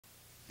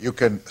You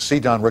can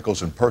see Don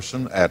Rickles in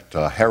person at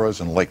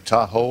Harrah's in Lake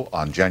Tahoe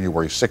on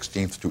January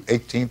 16th to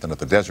 18th, and at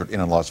the Desert Inn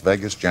in Las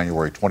Vegas,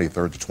 January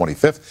 23rd to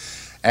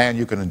 25th. And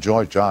you can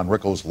enjoy Don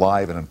Rickles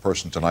live and in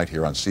person tonight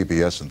here on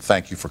CBS. And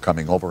thank you for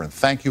coming over, and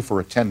thank you for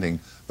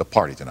attending the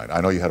party tonight. I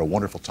know you had a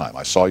wonderful time.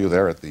 I saw you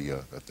there at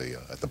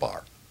the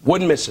bar.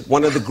 Wouldn't miss it.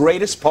 One of the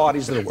greatest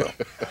parties in the world.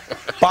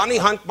 Bonnie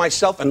Hunt,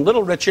 myself, and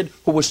Little Richard,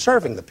 who was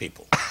serving the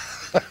people.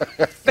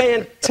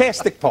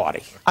 Fantastic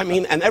party. I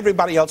mean, and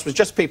everybody else was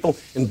just people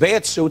in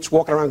bad suits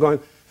walking around going,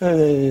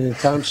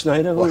 Tom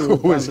Snyder. Who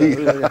was he?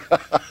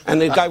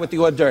 And the guy with the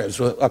hors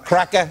d'oeuvres, a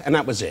cracker, and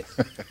that was it.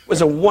 It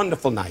was a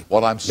wonderful night.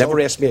 Well, I'm so... Never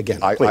ask me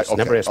again, please. Okay,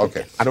 never ask me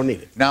again. I don't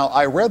need it. Now,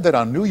 I read that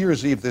on New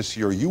Year's Eve this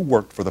year, you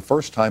worked for the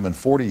first time in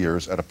 40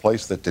 years at a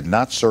place that did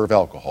not serve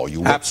alcohol.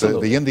 You worked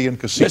at the Indian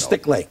Casino.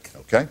 Mystic Lake.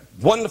 Okay.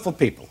 Wonderful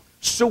people.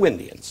 Sioux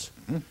Indians.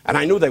 And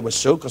I knew they were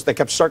Sioux because they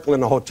kept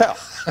circling the hotel.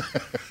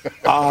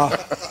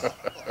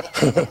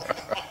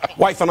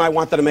 Wife and I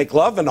wanted to make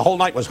love, and the whole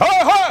night was, hi,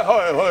 hi,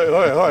 hi, hi,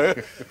 hi,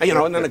 hi. You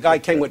know, and then the guy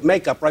came with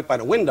makeup right by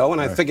the window,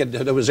 and I figured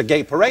there was a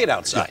gay parade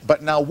outside. Yeah,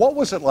 but now, what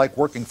was it like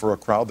working for a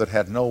crowd that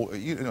had no,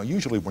 you know,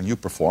 usually when you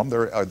perform,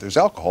 there's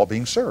alcohol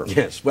being served.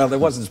 Yes, well, there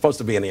wasn't supposed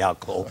to be any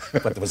alcohol,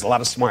 but there was a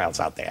lot of smiles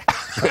out there.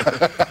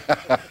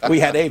 We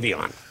had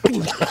Avion.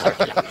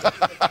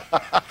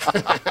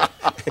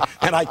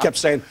 And I kept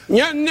saying,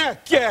 yeah, nah,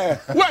 yeah,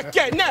 what,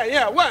 yeah, nah,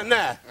 yeah, what,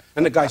 nah.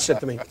 And the guy said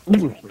to me,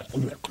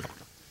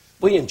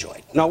 we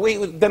enjoyed. No,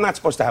 they're not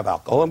supposed to have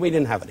alcohol, and we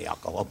didn't have any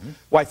alcohol.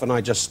 Wife and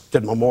I just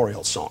did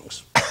memorial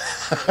songs.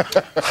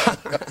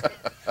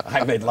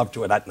 I made love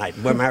to her that night.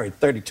 We're married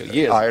 32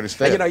 years. I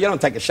understand. And, you know, you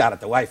don't take a shot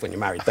at the wife when you're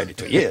married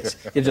 32 years.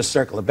 You just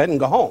circle the bed and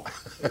go home.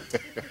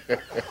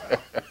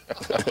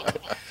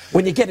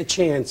 When you get a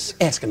chance,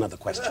 ask another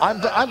question.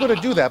 I'm going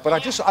to do that, but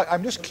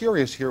I'm just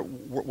curious here.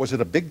 Was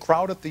it a big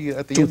crowd at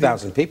the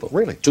 2,000 people.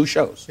 Really? 2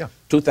 shows. Yeah.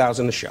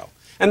 2,000 a show.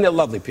 And they're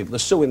lovely people. The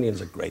Sioux Indians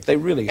are great. They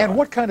really are. And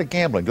what kind of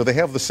gambling? Do they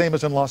have the same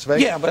as in Las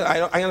Vegas? Yeah, but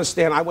I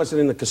understand. I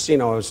wasn't in the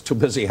casino. I was too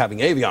busy having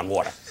Avion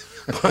water.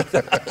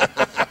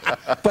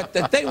 But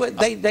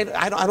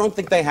I don't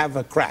think they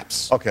have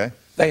craps. Okay.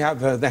 They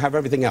have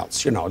everything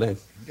else. You know.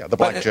 Yeah, the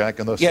blackjack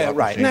and those. Yeah,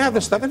 right. And they have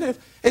this stuff. And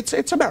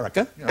it's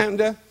America. Yeah.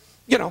 And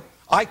you know,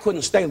 I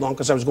couldn't stay long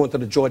because I was going to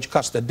the George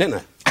Custer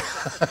dinner.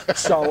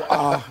 So.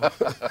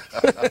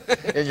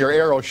 In your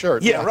Arrow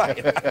shirt. Yeah,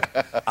 right.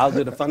 I'll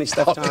do the funny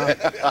stuff, Tom.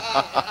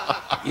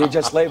 You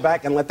just lay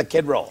back and let the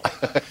kid roll.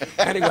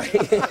 Anyway.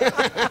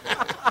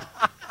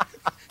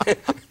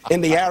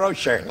 In the Arrow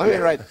shirt. Let me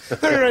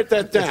write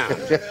that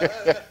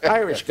down.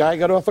 Irish guy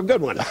got off a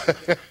good one.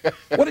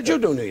 What did you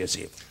do New Year's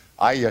Eve?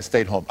 I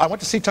stayed home. I went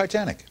to see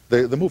Titanic,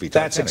 the movie Titanic.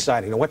 That's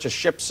exciting. To watch a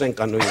ship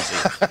sink on New Year's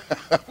Eve.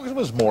 It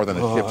was more than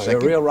a ship sinking.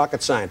 You're a real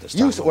rocket scientist.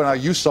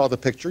 When you saw the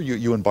picture,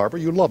 you and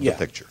Barbara, you loved the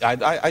picture.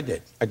 I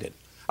did.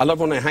 I love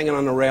when they're hanging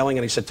on the railing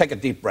and he said, take a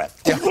deep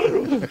breath.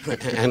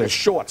 And his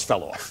shorts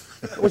fell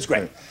off. It was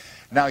great.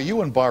 Now,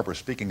 you and Barbara,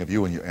 speaking of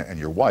you and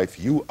your wife,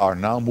 you are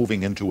now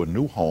moving into a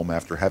new home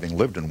after having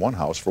lived in one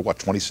house for, what,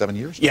 27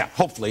 years? Yeah,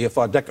 hopefully, if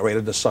our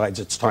decorator decides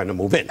it's time to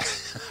move in.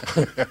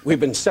 We've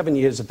been 7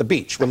 years at the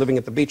beach. We're living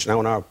at the beach now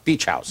in our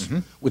beach house,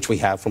 which we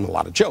have from a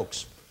lot of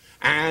jokes.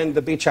 And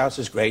the beach house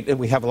is great, and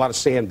we have a lot of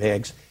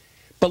sandbags.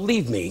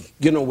 Believe me,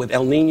 you know, with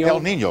El Nino. El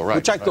Nino, right.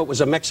 Which I thought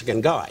was a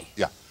Mexican guy.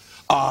 Yeah.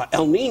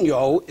 El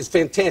Nino is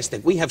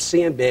fantastic. We have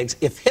sandbags.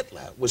 If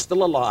Hitler was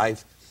still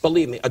alive,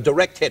 believe me, a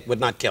direct hit would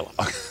not kill him.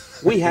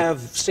 We have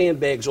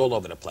sandbags all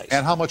over the place.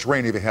 And how much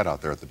rain have you had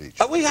out there at the beach?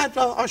 We had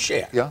our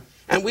share. Yeah?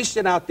 And we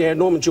sit out there.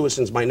 Norman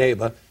Jewison's my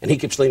neighbor, and he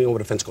keeps leaning over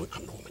the fence going,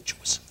 I'm Norman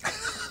Jewison.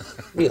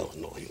 Real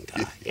annoying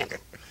guy. Yeah.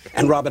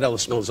 And Robert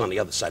Ellis Mills on the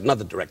other side,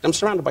 another director. I'm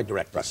surrounded by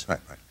directors. Right.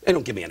 They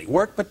don't give me any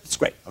work, but it's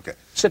great. Okay.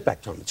 Sit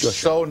back, Tom. It's your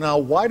show. So now,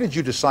 why did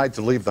you decide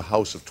to leave the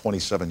house of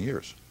 27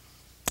 years?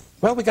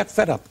 Well, we got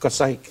fed up because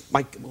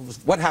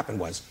what happened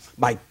was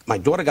my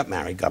daughter got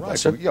married, God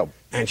bless her,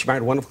 and she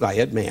married a wonderful guy,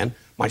 Ed Mann.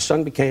 My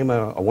son became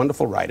a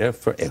wonderful writer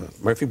for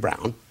Murphy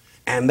Brown,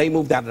 and they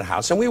moved out of the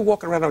house. And we were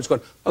walking around, I was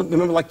going, oh,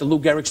 remember like the Lou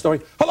Gehrig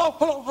story? Hello,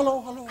 hello, hello,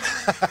 hello.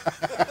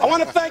 I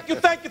want to thank you.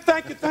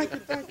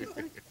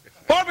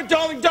 Barbara,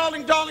 darling.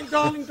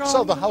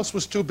 So the house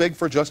was too big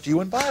for just you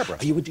and Barbara.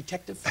 Are you a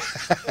detective?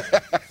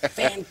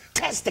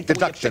 Fantastic.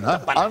 Deduction, huh?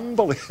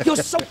 Unbelievable. You're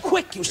so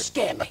quick, you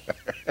scare me.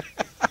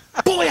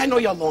 Boy, I know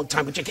you're a long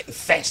time, but you're getting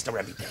faster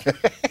every day.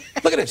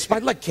 Look at this. My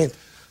leg can't.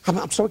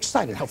 I'm so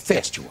excited how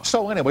fast you are.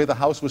 So anyway, the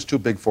house was too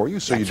big for you,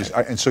 so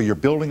so you're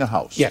building a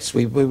house. Yes,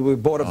 we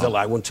bought a villa.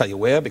 I won't tell you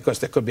where because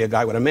there could be a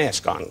guy with a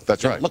mask on.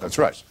 That's right. That's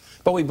right.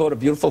 But we bought a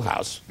beautiful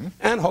house,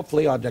 and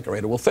hopefully our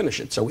decorator will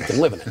finish it so we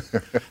can live in it.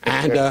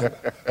 And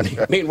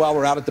meanwhile,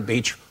 we're out at the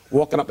beach,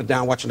 walking up and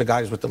down, watching the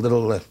guys with the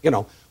little, you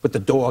know, with the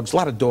dogs. A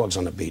lot of dogs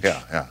on the beach.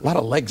 Yeah. A lot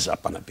of legs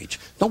up on the beach.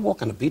 Don't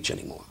walk on the beach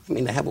anymore. I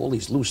mean, they have all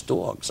these loose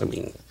dogs. I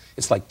mean,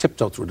 it's like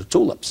tiptoe through the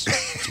tulips.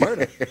 It's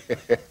murder.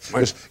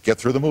 Just get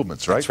through the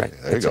movements, right? That's right.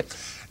 There you go.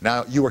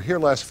 Now, you were here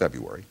last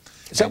February.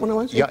 Is that when it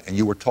was? Yeah, and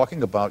you were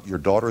talking about your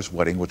daughter's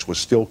wedding, which was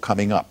still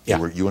coming up.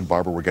 Yeah. You and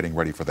Barbara were getting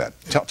ready for that.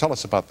 Tell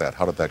us about that.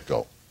 How did that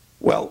go?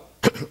 Well,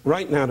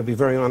 right now, to be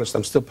very honest,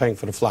 I'm still paying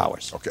for the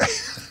flowers. Okay.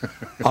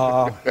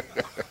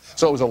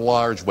 So it was a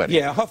large wedding.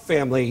 Yeah, her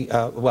family,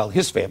 well,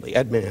 his family,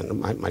 Ed Mann,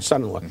 my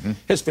son-in-law,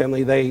 his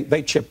family,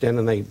 they chipped in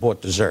and they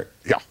bought dessert.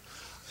 Yeah.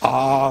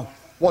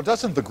 Well,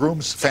 doesn't the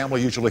groom's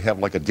family usually have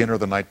like a dinner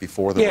the night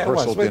before, the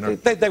rehearsal dinner?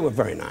 They were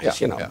very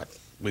nice, you know. But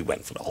we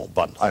went for the whole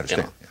bundle. I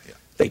understand. You know.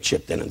 They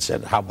chipped in and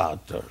said, how about,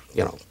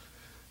 you know,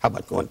 how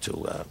about going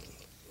to,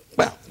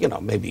 well, you know,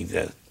 maybe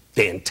the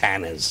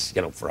antennas,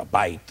 you know, for a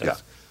bite or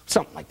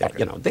something like that. Okay.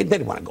 You know, they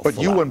didn't want to go But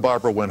full you out. and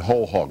Barbara went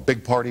whole hog.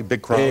 Big party,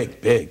 big crowd?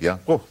 Big. Yeah?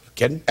 Oh,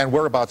 kidding? And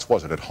whereabouts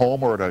was it? At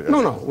home or at a...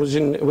 No, it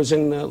was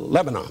in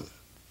Lebanon.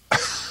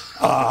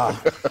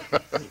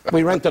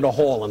 We rented a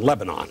hall in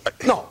Lebanon.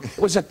 No, it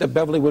was at the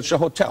Beverly Wilshire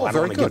Hotel. I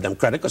don't want to give them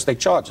credit because they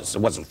charged us.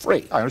 It wasn't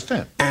free. I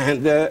understand.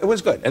 And it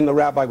was good. And the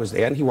rabbi was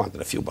there, and he wanted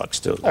a few bucks,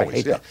 too. I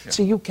hate that. Yeah.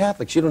 See, you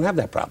Catholics, you don't have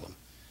that problem.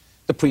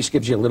 The priest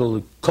gives you a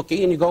little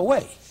cookie, and you go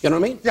away. You know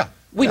what I mean? Yeah.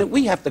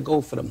 We have to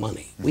go for the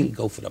money. We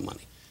go for the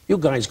money. You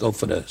guys go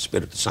for the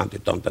Spiritu Santo,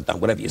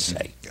 whatever you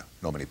say. Yeah,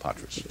 no many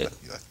patris. Yeah.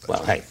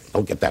 Well, hey,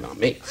 don't get that on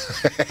me.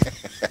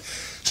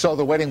 So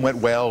the wedding went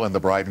well, and the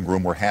bride and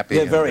groom were happy?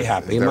 They're very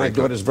happy. And my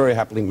daughter's very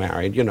happily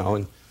married, you know,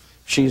 and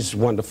she's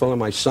wonderful, and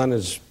my son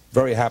is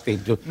very happy.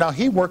 Now,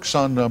 he works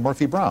on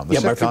Murphy Brown, the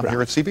sitcom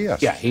here at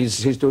CBS. Yeah,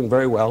 he's doing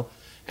very well.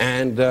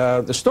 And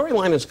the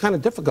storyline is kind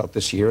of difficult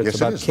this year. It's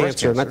about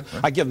cancer. And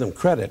I give them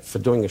credit for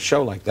doing a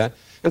show like that.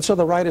 And so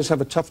the writers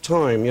have a tough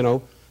time, you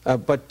know.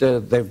 But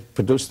they've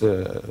produced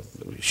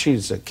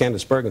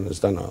Candace Bergen has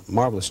done a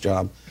marvelous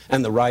job,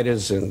 and the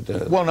writers and...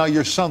 Well, now,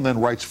 your son then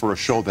writes for a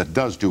show that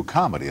does do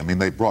comedy. I mean,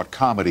 they brought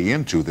comedy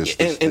into this...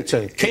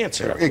 into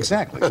cancer.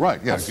 Exactly,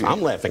 right, yeah.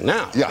 I'm laughing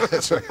now. Yeah,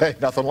 that's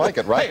right. Nothing like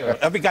it, right? Hey,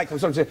 every guy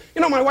comes up and says,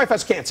 you know, my wife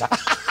has cancer.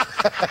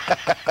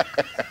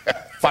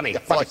 funny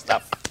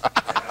stuff.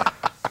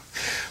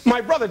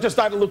 My brother just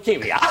died of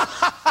leukemia.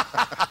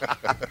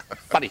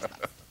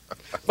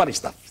 Funny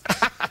stuff.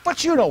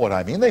 But you know what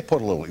I mean. They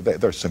put a little...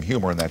 There's some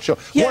humor in that show.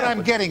 Yeah, what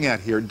I'm getting at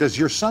here, does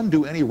your son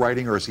do any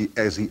writing, or has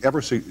he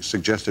ever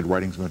suggested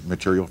writing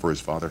material for his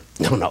father?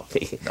 No.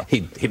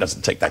 He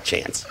doesn't take that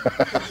chance.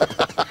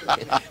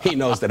 He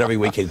knows that every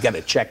week he'll get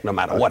a check no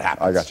matter what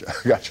happens.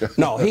 I got you.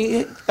 No,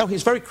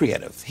 he's very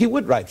creative. He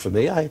would write for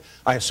me. I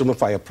assume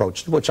if I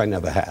approached him, which I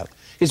never have.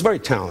 He's very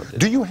talented.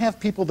 Do you have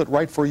people that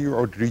write for you,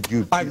 or do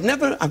you... Tell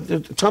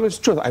me the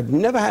truth, I've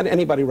never had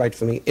anybody write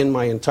for me in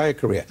my entire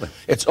career.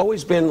 It's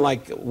always been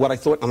like what I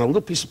thought on a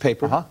little piece of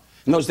paper.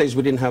 In those days,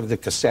 we didn't have the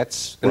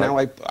cassettes, and now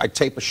I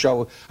tape a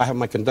show. I have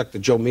my conductor,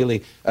 Joe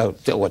Mealy,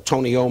 or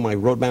Tony O, my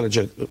road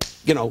manager,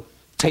 you know,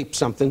 tape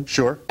something.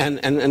 Sure. And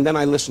then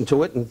I listen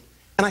to it, and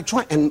I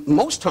try, and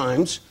most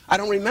times, I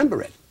don't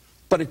remember it.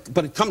 But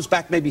it comes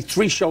back maybe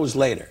 3 shows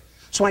later.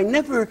 So I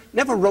never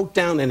wrote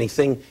down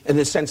anything in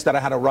the sense that I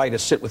had a writer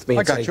sit with me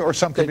and say... I got you. Or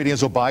some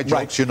comedians will buy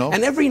jokes, you know.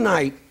 And every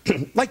night,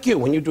 like you,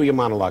 when you do your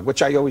monologue,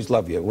 which I always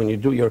love you, when you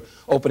do your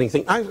opening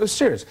thing, I'm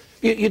serious.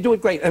 You do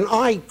it great. And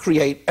I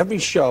create every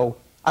show,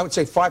 I would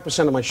say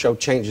 5% of my show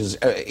changes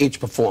each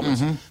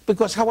performance.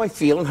 Because how I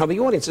feel and how the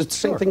audience, it's the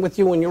same thing with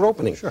you when you're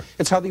opening. Sure.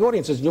 It's how the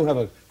audience is. You have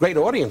a great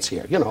audience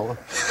here, you know.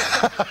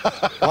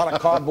 A lot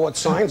of cardboard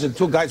signs and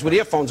 2 guys with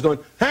earphones going,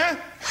 huh?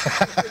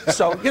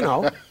 So, you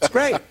know, it's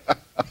great.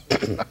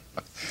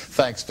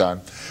 Thanks,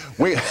 Don.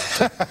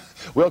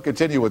 We'll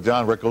continue with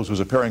Don Rickles, who's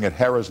appearing at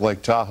Harrah's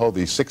Lake Tahoe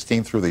the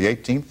 16th through the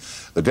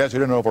 18th, the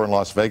Desert Inn over in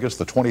Las Vegas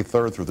the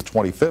 23rd through the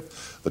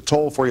 25th. The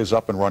toll-free is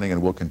up and running,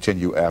 and we'll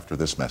continue after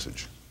this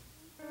message.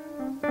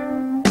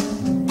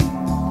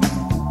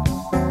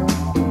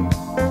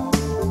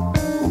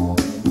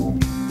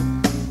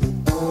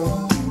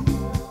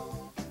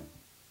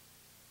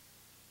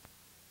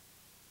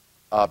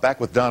 Back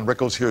with Don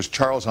Rickles. Here's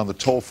Charles on the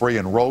toll-free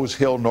in Rose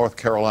Hill, North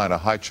Carolina.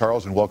 Hi,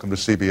 Charles, and welcome to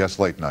CBS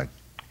Late Night.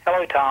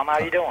 Hello, Tom. How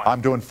you doing?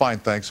 I'm doing fine,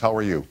 thanks. How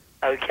are you?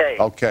 Okay.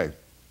 Okay.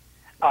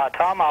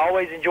 Tom, I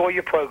always enjoy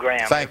your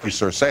program. Thank you,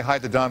 sir. Say hi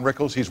to Don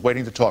Rickles. He's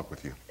waiting to talk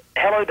with you.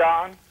 Hello,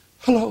 Don.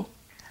 Hello.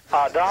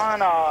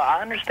 Don, I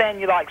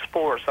understand you like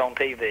sports on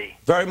TV.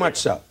 Very much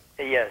so.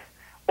 Yes.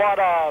 What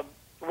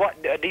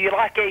do you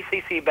like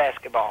ACC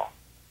basketball?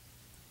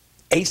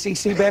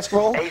 ACC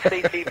basketball?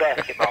 ACC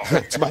basketball.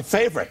 It's my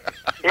favorite.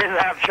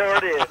 Yes, I'm sure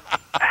it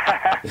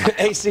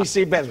is.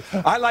 ACC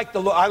basketball. I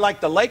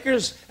like the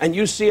Lakers and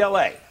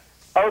UCLA.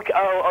 Okay.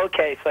 Oh,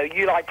 okay. So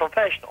you like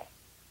professional?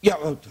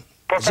 Yeah.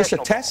 Is this a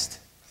test?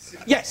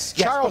 Yes.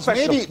 Charles,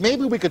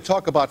 maybe we could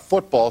talk about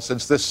football,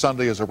 since this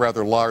Sunday is a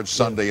rather large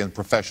Sunday in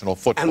professional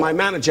football. And my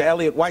manager,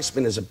 Elliot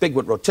Weissman, is a big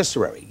with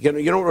rotisserie. You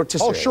know what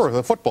rotisserie is? Oh, sure,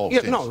 the football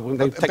teams. No, when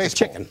they take the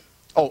chicken.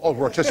 Oh,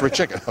 rotisserie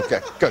chicken.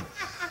 Okay, good.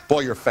 Boy,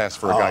 you're fast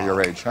for a guy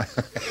your age.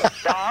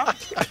 Don?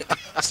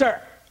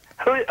 Sir.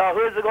 Who is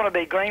it going to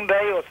be, Green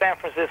Bay or San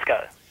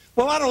Francisco?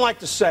 Well, I don't like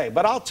to say,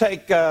 but I'll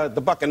take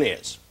the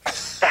Buccaneers.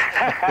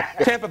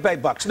 Tampa Bay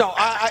Bucks. No,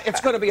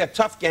 it's going to be a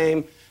tough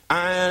game,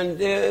 and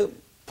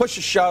push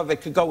a shove, it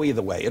could go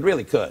either way. It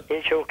really could.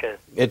 It sure could.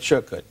 It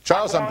sure could.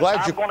 Charles, I'm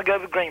glad you... I'm going to go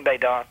with Green Bay,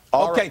 Don.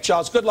 Okay,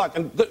 Charles, good luck,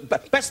 and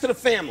best to the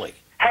family.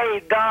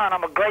 Hey, Don,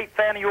 I'm a great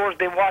fan of yours.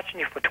 Been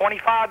watching you for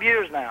 25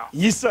 years now.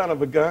 You son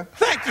of a gun.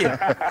 Thank you.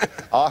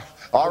 All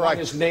I right. want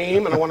his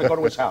name, and I want to go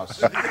to his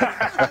house.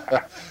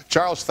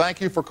 Charles,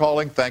 thank you for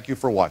calling. Thank you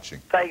for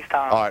watching. Thanks,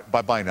 Tom. All right,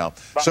 bye-bye now.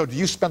 Bye. So do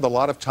you spend a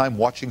lot of time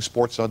watching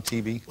sports on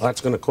TV? Well,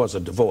 that's going to cause a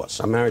divorce.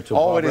 I'm married to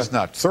Oh, Barbara. it is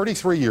not.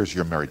 33 years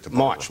you're married to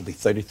Barbara. March will be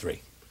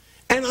 33.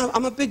 And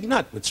I'm a big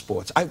nut with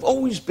sports. I've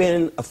always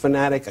been a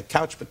fanatic, a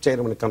couch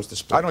potato when it comes to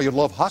sports. I know you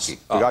love hockey.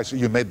 You guys,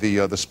 you made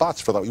the spots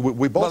for that.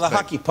 We both. Well, the made.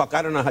 hockey puck,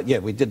 I don't know how, yeah,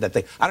 we did that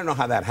thing. I don't know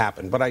how that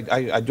happened, but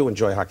I do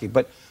enjoy hockey.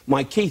 But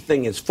my key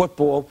thing is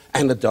football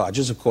and the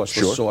Dodgers, of course,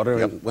 with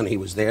Sorter when he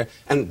was there,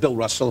 and Bill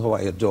Russell, who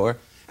I adore,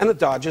 and the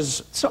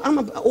Dodgers. So I'm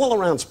an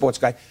all-around sports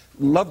guy.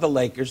 Love the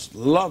Lakers,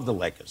 love the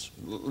Lakers.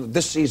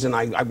 This season,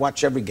 I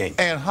watch every game.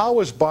 And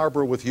how is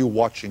Barbara with you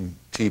watching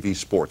TV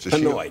sports? Is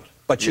Annoyed.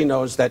 But she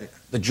knows that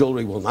the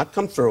jewelry will not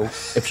come through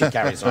if she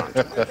carries on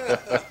too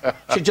much.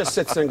 She just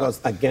sits there and goes,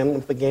 again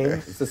with the game?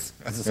 Is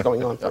this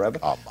going on forever?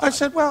 I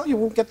said, well, you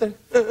won't get the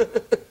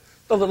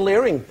little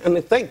earring and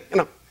the thing, you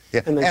know.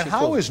 Yeah. And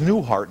how is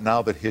Newhart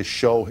now that his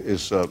show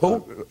is...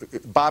 Who?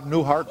 Bob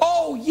Newhart?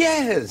 Oh,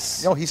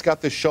 yes. You know, he's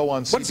got this show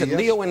on CBS. What is it,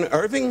 Leo and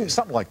Irving?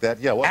 Something like that,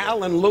 yeah.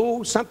 Al and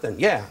Lou, something,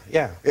 yeah.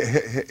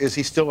 Is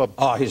he still a...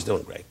 Oh, he's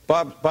doing great.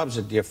 Bob's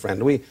a dear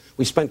friend. We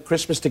spent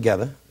Christmas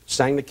together,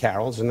 sang the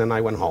carols, and then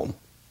I went home.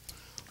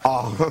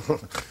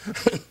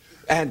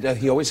 And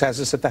he always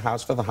has us at the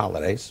house for the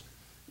holidays.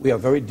 We are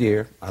very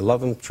dear. I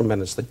love him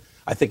tremendously.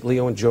 I think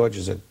Leo and George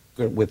is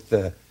with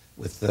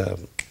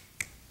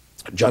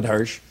Judd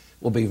Hirsch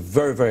will be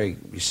very, very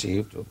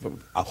received.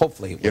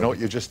 Hopefully. You know what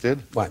you just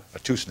did? What? A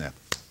two-snap.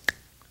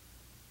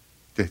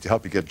 To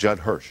help you get Judd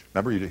Hirsch.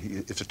 Remember,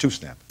 it's a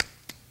two-snap.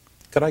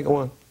 Could I go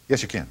on?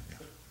 Yes, you can.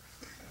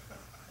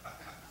 Yeah.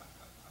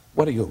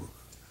 What are you,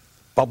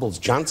 Bubbles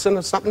Johnson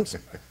or something?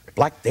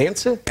 Black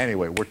Dancer?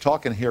 Anyway, we're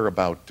talking here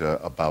about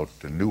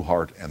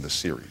Newhart and the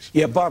series.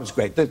 Yeah, Bob's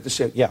great.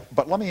 Yeah.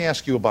 But let me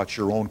ask you about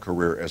your own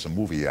career as a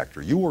movie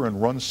actor. You were in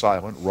Run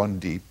Silent, Run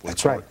Deep with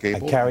That's Clark right.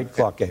 Gable. I carried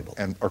Clark Gable.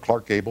 Or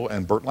Clark Gable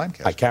and Burt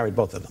Lancaster. I carried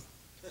both of them.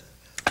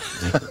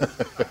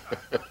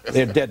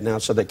 They're dead now,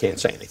 so they can't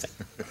say anything.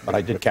 But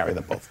I did carry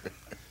them both.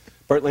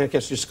 Burt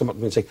Lancaster used to come up to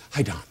me and say,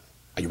 "Hi, Don.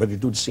 Are you ready to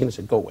do the scene?" I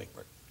said, "Go away,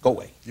 Burt. Go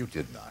away." You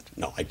did not.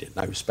 No, I didn't.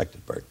 I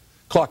respected Burt.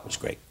 Clark was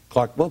great.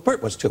 Well,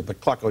 Burt was too,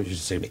 but Clark always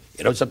used to say to me,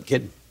 "You know something,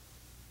 kid?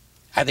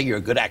 I think you're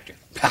a good actor."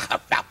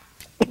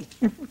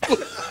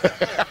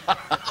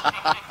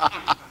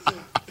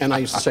 And I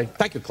used to say,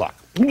 "Thank you, Clark."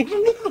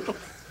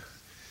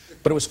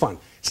 But it was fun.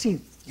 See,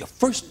 your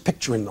first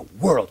picture in the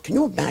world. Can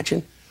you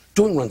imagine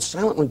doing Run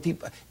Silent, Run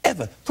Deep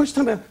ever? First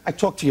time I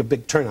talked to you,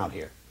 big turnout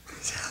here.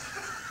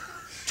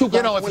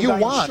 You know, if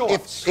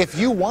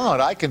you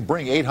want, I can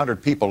bring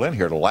 800 people in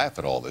here to laugh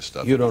at all this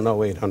stuff. You don't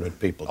know 800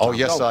 people, Tom. Oh,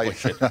 yes, Don't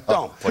push it.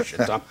 Don't push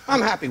it, Tom.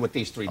 I'm happy with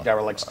these three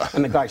derelicts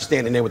and the guy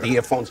standing there with the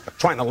earphones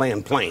trying to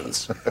land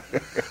planes.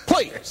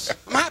 Please,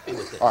 I'm happy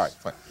with this. All right,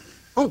 fine.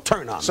 Don't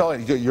turn on me. So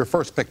your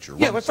first picture.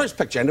 Yeah, my first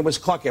picture, and it was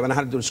Clark Gable, and I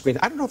had to do the screen.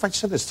 I don't know if I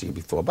said this to you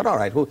before, but all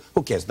right, who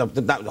cares?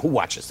 Who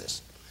watches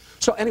this?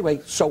 So anyway,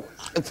 it's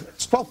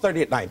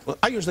 12:30 at night.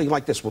 I usually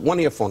like this with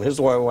one earphone. Here's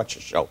the way I watch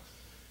the show.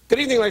 Good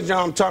evening, ladies and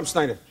gentlemen. I'm Tom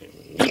Snyder.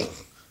 And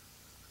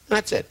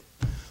that's it.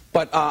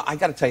 But I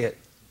got to tell you,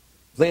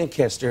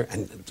 Lancaster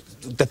and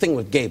the thing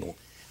with Gable,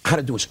 I had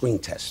to do a screen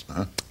test.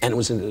 And it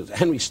was in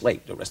Henry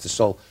Slate, the rest of the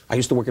soul. I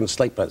used to work in the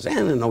Slate Brothers.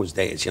 And in those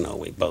days, you know,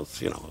 we both,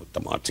 you know,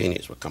 the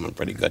martinis were coming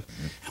pretty good.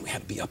 And we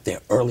had to be up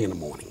there early in the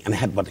morning. And I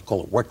had what they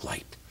call a work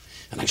light.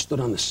 And I stood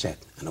on the set,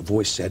 and a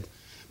voice said,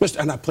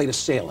 and I played a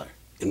sailor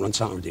in Run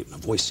Silent, Run Deep. And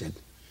a voice said,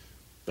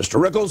 "Mr.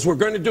 Rickles, we're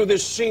going to do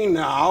this scene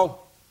now.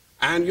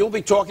 And you'll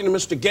be talking to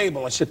Mr.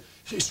 Gable." I said,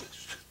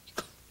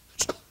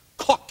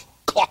 Clark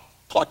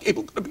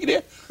Gable going to be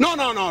there? No.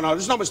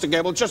 There's no Mr.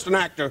 Gable. It's just an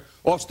actor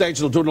off stage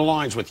that'll do the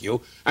lines with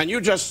you. And you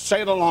just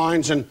say the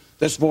lines, and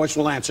this voice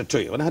will answer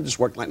to you. And I had this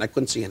work light, and I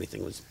couldn't see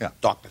anything. It was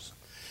darkness.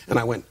 And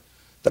I went,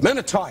 "The men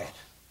are tired.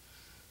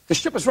 The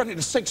ship is ready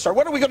to sink, sir.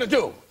 What are we going to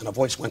do?" And a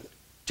voice went,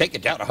 "Take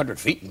it down 100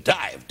 feet and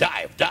dive.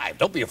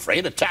 Don't be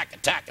afraid. Attack.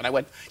 And I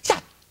went,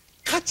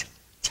 cut.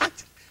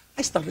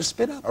 I started to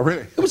spit up. Oh,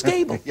 really? It was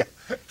Gable.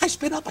 I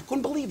spit up. I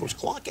couldn't believe it was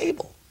Clark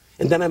Gable.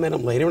 And then I met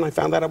him later, and I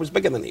found out I was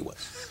bigger than he was.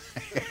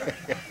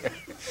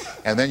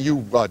 And then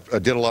you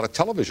did a lot of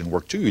television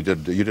work, too. You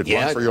did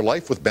Run for Your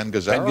Life with Ben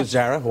Gazzara. Ben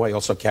Gazzara, who I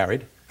also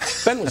carried.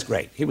 Ben was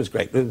great. He was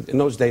great. In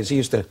those days, he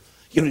used to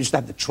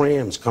have the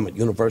trams come at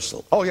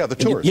Universal. Oh, yeah, the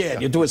tours.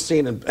 You do a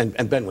scene,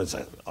 and Ben was,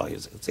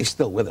 he's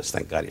still with us,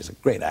 thank God. He's a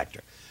great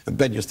actor. And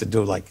Ben used to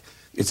do,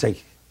 you'd say,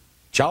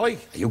 "Charlie,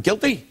 are you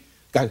guilty?"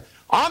 Guy,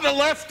 "On the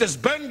left is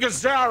Ben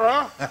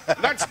Gazzara.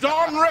 That's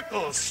Don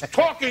Rickles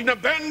talking to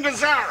Ben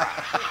Gazzara.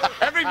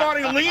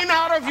 Everybody lean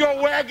out of your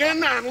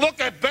wagon and look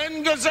at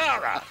Ben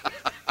Gazzara."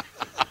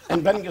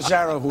 And Ben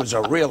Gazzara, who's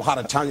a real hot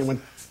Italian,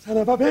 went, he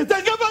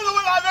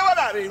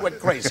went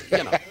crazy,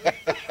 you know.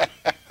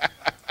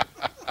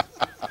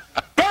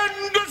 Ben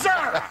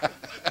Gazzara!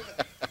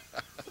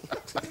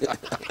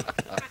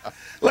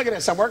 Look at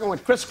this, I'm working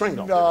with Chris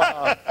Kringle.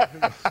 No.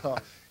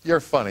 You're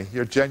funny.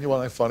 You're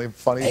genuinely funny.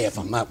 Hey, if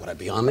I'm not, would I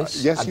be on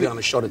this? Yes, I'd be on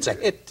a show that's a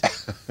hit.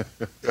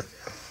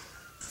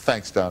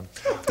 Thanks, Don.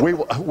 We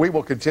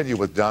will continue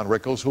with Don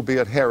Rickles, who'll be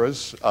at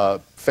Harrah's.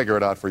 Figure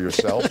it out for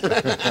yourself.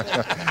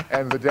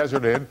 And the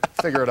Desert Inn.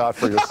 Figure it out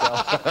for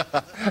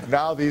yourself.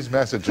 Now these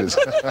messages.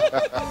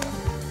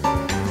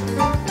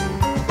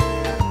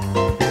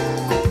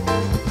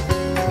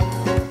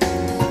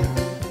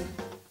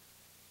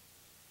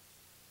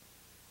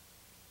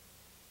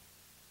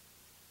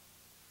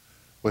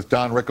 With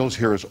Don Rickles,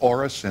 here is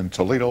Oris in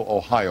Toledo,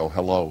 Ohio.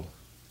 Hello.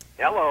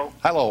 Hello.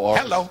 Hello,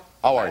 Oris. Hello.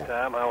 How are you? Hi,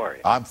 Tom. How are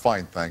you? I'm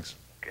fine, thanks.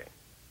 Okay.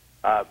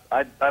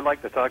 I'd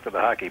like to talk to the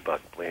hockey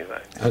puck, please.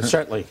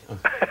 Certainly.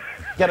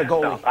 Get a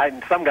goalie.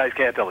 No, some guys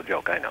can't tell a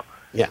joke, I know.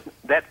 Yeah.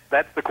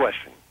 That's the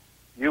question.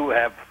 You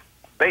have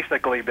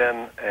basically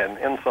been an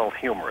insult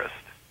humorist.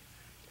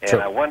 And True.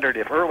 I wondered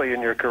if early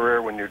in your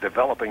career, when you're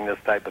developing this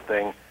type of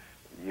thing,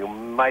 you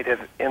might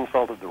have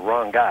insulted the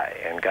wrong guy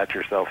and got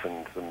yourself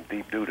in some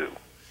deep doo-doo.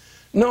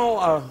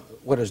 No,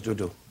 what does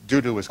doo-doo?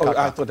 Doo-doo is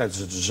I thought that was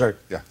a dessert.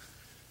 Yeah.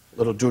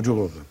 Little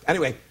doo-doo.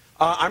 Anyway,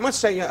 I must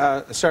say,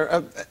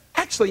 sir,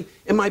 actually,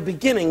 in my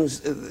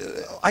beginnings,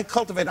 I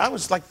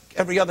was like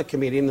every other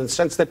comedian in the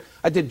sense that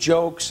I did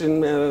jokes,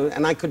 and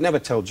I could never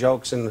tell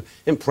jokes and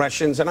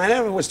impressions, and I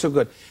never was too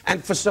good.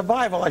 And for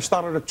survival, I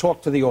started to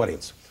talk to the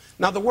audience.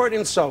 Now, the word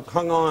insult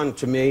hung on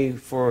to me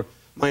for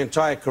my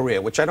entire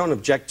career, which I don't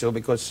object to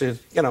because, it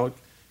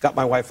got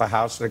my wife a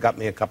house and it got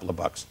me a couple of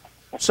bucks.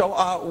 So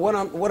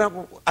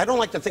I don't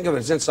like to think of it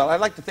as insult. I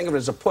like to think of it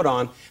as a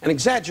put-on, an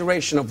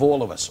exaggeration of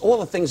all of us, all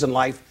the things in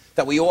life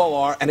that we all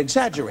are, and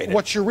exaggerated.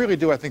 What you really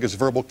do, I think, is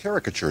verbal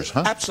caricatures,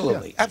 huh?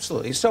 Absolutely, yeah.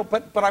 Absolutely. So,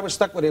 but I was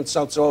stuck with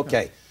insults, so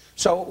okay. Yeah.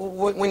 So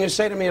when you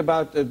say to me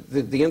about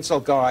the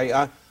insult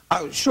guy,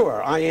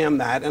 sure, I am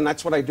that, and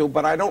that's what I do,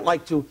 but I don't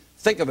like to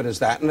think of it as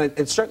that, and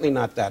it's certainly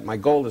not that. My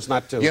goal is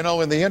not to... You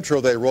know, in the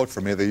intro they wrote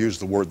for me, they used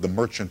the word the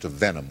merchant of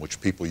venom,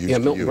 which people used to use.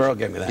 Yeah, Milton Berle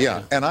gave me that.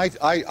 Yeah, and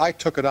I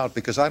took it out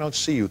because I don't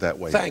see you that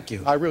way. Thank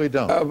you. I really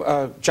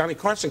don't. Johnny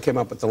Carson came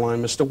up with the line,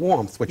 Mr.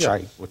 Warmth, which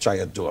I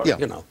adore,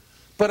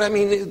 But, I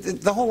mean,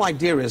 the whole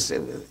idea is,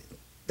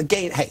 the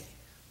game, hey,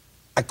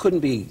 I couldn't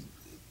be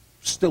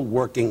still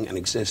working and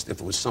exist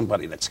if it was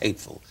somebody that's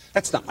hateful.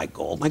 That's not my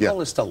goal. My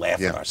goal is to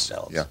laugh at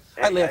ourselves. Yeah.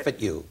 I laugh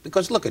at you,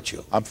 because look at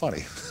you. I'm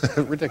funny.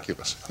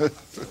 Ridiculous.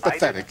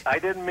 Pathetic. I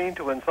didn't mean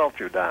to insult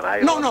you,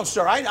 Don. No,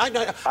 sir.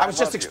 I was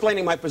just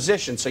explaining my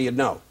position so you'd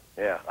know.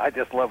 Yeah, I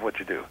just love what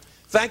you do.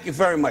 Thank you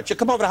very much. You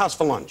come over to the house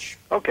for lunch.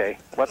 Okay.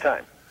 What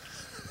time?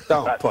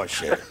 Don't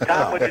push it.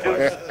 Tom,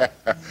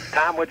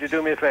 would you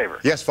do me a favor?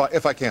 Yes,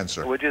 if I can,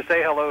 sir. Would you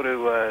say hello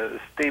to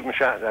Steve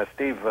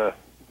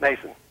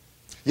Mason?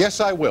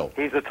 Yes, I will.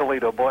 He's a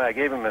Toledo boy. I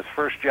gave him his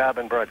first job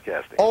in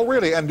broadcasting. Oh,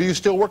 really? And do you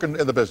still work in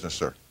the business,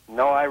 sir?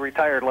 No, I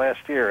retired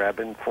last year. I've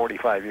been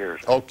 45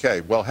 years.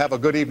 Okay. Well, have a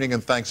good evening,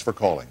 and thanks for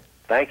calling.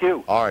 Thank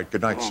you. All right.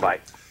 Good night, sir.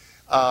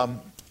 Bye.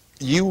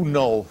 You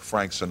know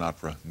Frank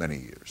Sinatra many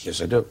years.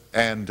 Yes, I do.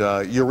 And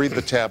you read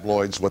the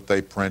tabloids, what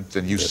they print,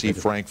 and you see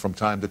Frank from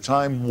time to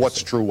time.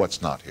 What's true, what's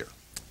not here?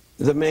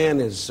 The man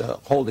is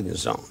holding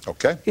his own.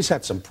 Okay. He's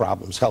had some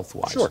problems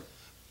health-wise. Sure.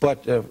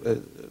 But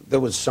there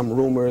was some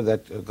rumor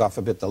that, God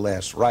forbid, the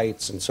last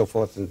rites and so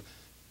forth, and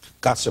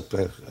gossip,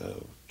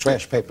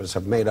 trash papers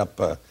have made up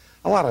a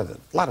lot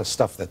of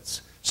stuff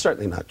that's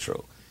certainly not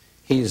true.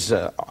 He's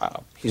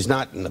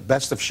not in the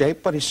best of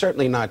shape, but he's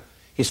certainly not.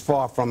 He's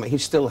far from it. He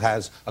still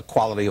has a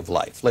quality of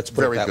life. Let's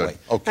put it that way.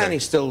 Okay. And he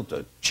still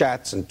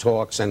chats and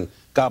talks, and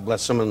God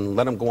bless him, and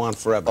let him go on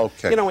forever.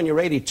 Okay. You know, when you're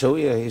 82,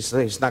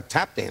 he's not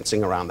tap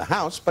dancing around the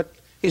house, but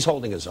he's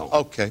holding his own.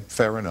 Okay,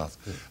 fair enough.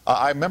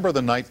 I remember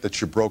the night that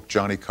you broke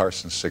Johnny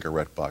Carson's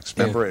cigarette box.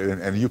 Remember,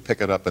 and you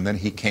pick it up, and then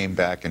he came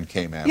back and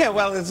came after. Yeah,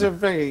 well, it's a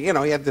very,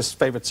 he had this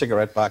favorite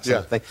cigarette box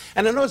and thing.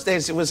 And in those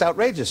days, it was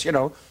outrageous,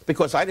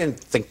 because I didn't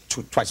think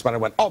twice about it. I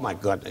went, oh, my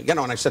God. And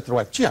I said to the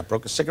wife, gee, I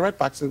broke a cigarette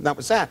box, and that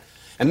was that.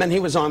 And then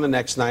he was on the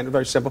next night,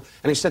 very simple,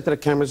 and he said to the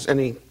cameras, and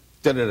he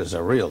did it as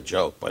a real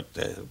joke, but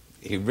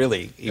he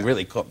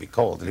really caught me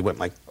cold. And he went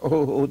like,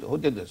 oh, who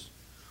did this?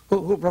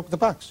 Who broke the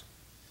box?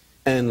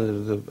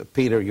 And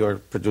Peter, your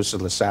producer,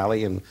 LaSalle,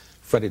 and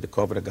Freddie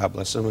DeCovita, God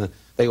bless him,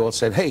 they all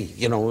said, hey,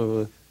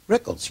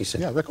 Rickles. He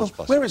said,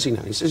 Rickles. Where is he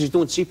now? He says he's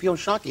doing C.P.O.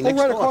 Sharkey next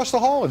right door. Across the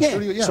hall in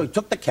studio, So he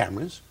took the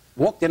cameras,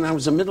 walked in, and I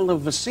was in the middle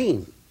of a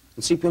scene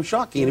in C.P.O.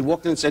 Sharkey, and he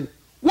walked in and said,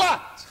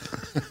 what?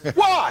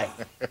 Why?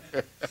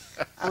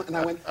 And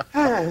I went,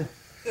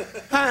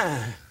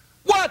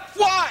 What?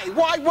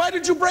 Why? Why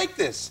did you break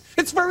this?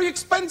 It's very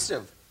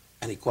expensive.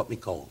 And he caught me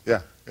cold.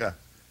 Yeah.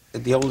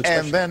 The old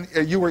expression. And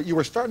then you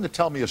were starting to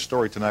tell me a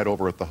story tonight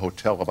over at the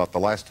hotel about the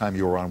last time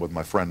you were on with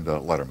my friend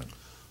Letterman.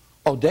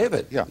 Oh,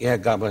 David? Yeah.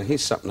 God, but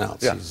he's something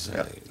else. Yeah. He's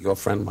your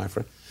friend, my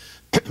friend.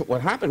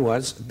 What happened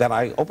was that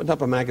I opened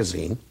up a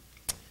magazine.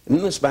 And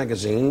in this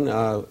magazine,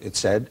 it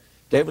said,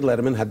 David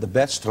Letterman had the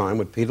best time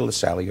with Peter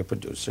LaSalle, your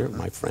producer,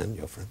 my friend,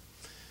 your friend.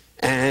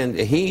 And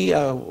he,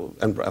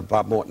 and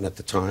Bob Morton at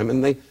the time,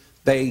 and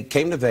they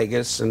came to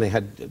Vegas, and they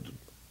had,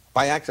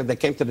 by accident, they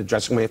came to the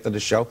dressing room after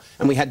the show,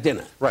 and we had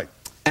dinner. Right.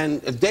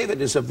 And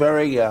David is a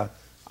very, I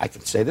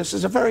can say this,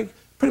 is a very,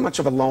 pretty much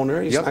of a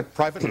loner. He's not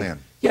private man.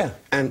 Yeah,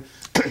 and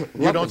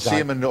you don't see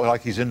him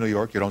like he's in New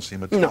York. You don't see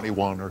him at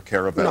 21 or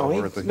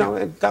Caravel.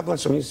 No, God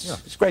bless him.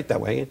 He's great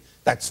that way.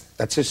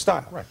 That's his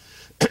style. Right.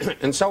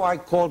 And so I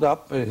called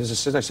up his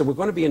assistant. I said, we're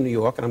going to be in New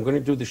York, and I'm going to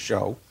do the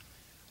show.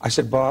 I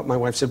said, Bob, my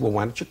wife said, well,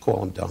 why don't you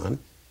call him, Don,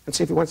 and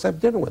see if he wants to have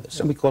dinner with us.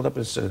 And we called up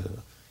his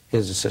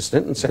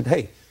assistant and said,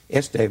 hey,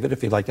 ask David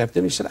if he'd like to have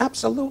dinner. He said,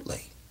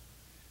 absolutely.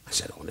 I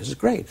said, oh, this is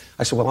great.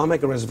 I said, well, I'll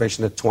make a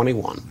reservation at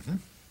 21,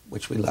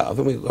 which we love,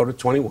 and we go to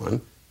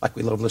 21, like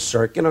we love Le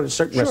Cirque. You know, there's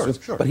certain restaurants,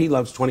 but he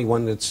loves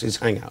 21. It's his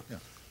hangout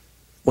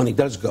when he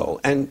does go.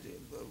 And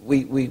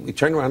we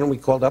turned around and we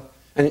called up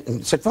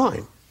and said,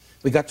 fine.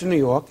 We got to New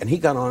York, and he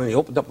got on and he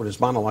opened up with his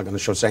monologue on the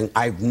show saying,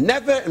 I've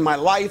never in my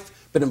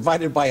life been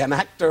invited by an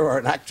actor or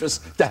an actress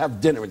to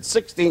have dinner. In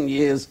 16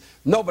 years,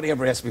 nobody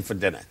ever asked me for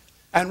dinner.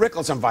 And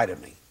Rickles invited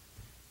me.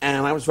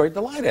 And I was very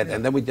delighted.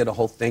 And then we did a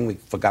whole thing. We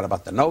forgot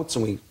about the notes,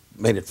 and we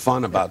made it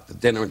fun about the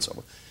dinner and so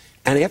on.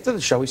 And after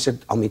the show, he said,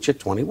 I'll meet you at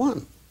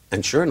 21.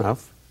 And sure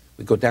enough,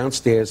 we go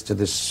downstairs to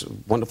this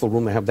wonderful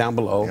room they have down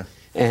below,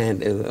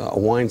 and a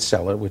wine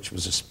cellar, which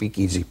was a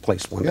speakeasy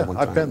place one time.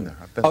 I've been there.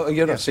 Oh,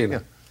 you've never seen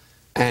it?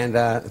 And,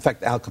 in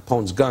fact, Al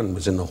Capone's gun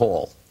was in the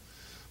hall.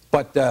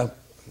 But I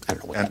don't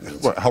know what that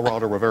means.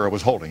 Geraldo Rivera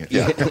was holding it.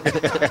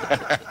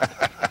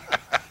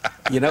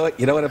 You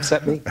know what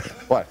upset me?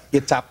 What? You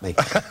topped me.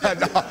 No,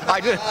 I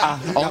did.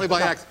 Only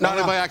by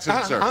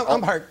accident, sir.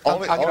 I'm hurt.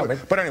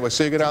 But anyway,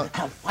 so you get out.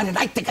 Why did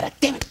I think of that?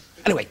 Damn it.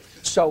 Anyway,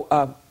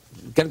 so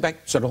getting back,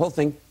 so the whole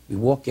thing, we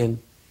walk in,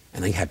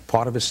 and he had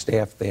part of his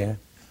staff there,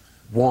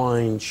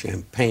 wine,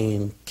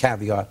 champagne,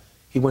 caviar.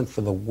 He went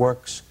for the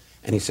works.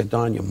 And he said,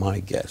 Don, you're my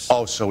guest.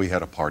 Oh, so he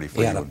had a party for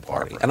you and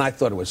Barbara. And I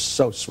thought it was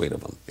so sweet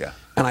of him. Yeah.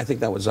 And I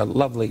think that was a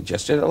lovely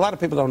gesture. A lot of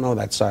people don't know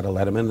that side of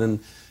Letterman.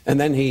 And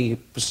then he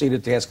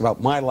proceeded to ask about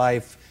my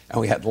life,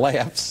 and we had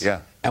laughs. Yeah.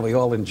 And we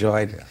all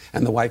enjoyed. Yeah.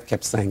 And the wife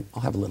kept saying,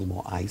 I'll have a little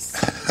more ice.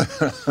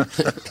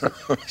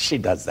 She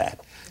does that.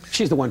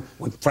 She's the one,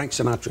 when Frank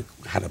Sinatra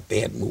had a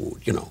bad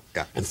mood, you know,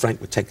 and Frank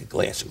would take a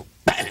glass and go,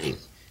 bang!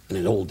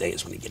 In the old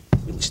days when he'd get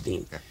really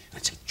steamed. And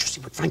I'd say, did you see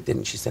what Frank did?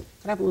 And she said,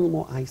 can I have a little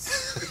more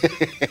ice?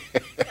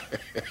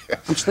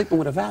 I'm sleeping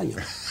with a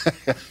Valium.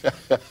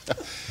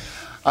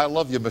 I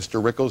love you, Mr.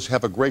 Rickles.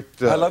 Have a great...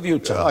 I love you,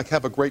 too.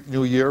 Have a great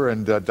New Year,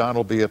 and Don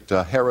will be at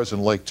Harrah's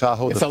in Lake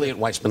Tahoe. If Elliot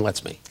Weissman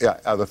lets me. Yeah,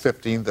 the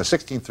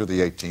 16th through the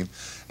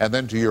 18th. And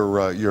then to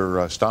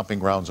your stomping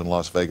grounds in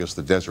Las Vegas,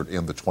 the Desert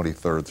Inn, the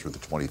 23rd through the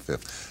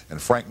 25th. And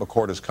Frank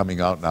McCourt is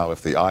coming out now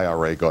if the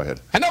IRA... Go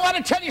ahead. And I want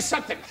to tell you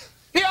something.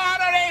 The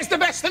IRA is the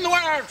best in the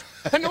world.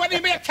 And whether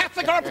you be a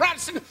Catholic or a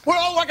Protestant, we're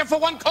all working for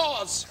one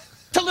cause,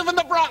 to live in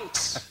the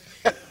Bronx.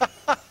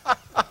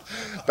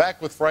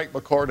 Back with Frank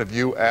McCourt and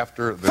you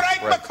after this Frank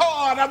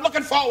McCourt, I'm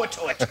looking forward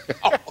to it.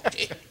 Oh,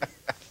 dear.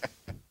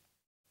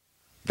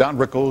 Don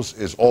Rickles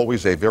is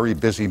always a very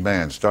busy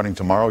man. Starting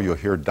tomorrow, you'll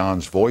hear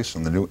Don's voice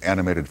in the new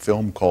animated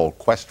film called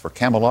Quest for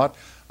Camelot.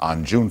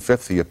 On June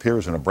 5th, he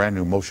appears in a brand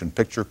new motion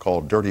picture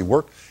called Dirty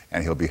Work,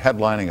 and he'll be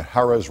headlining at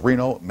Harrah's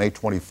Reno May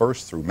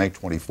 21st through May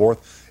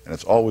 24th. And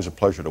it's always a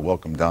pleasure to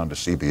welcome Don to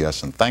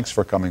CBS. And thanks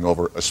for coming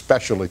over,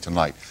 especially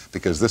tonight,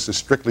 because this is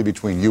strictly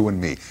between you and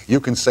me. You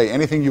can say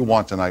anything you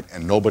want tonight,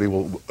 and nobody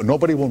will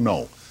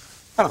know.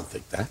 I don't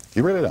think that.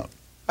 You really don't?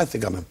 I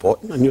think I'm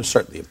important, and you're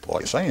certainly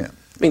important. Yes, I am.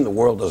 I mean, the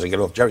world doesn't get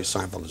off. Jerry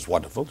Seinfeld is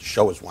wonderful. The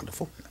show is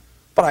wonderful.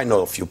 But I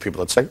know a few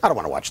people that say, I don't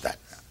want to watch that.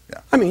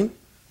 Yeah. I mean,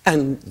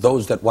 and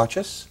those that watch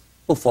us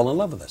will fall in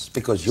love with us,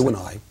 because you and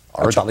I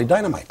are Charlie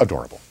Dynamite.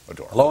 Adorable.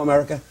 Hello,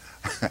 America.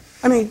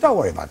 I mean, don't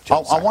worry about it.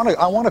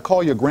 I want to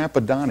call you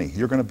Grandpa Donnie.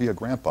 You're going to be a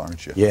grandpa,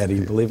 aren't you? Yeah, do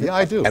you believe it? Yeah,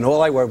 I do. And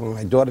all I worry, when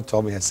my daughter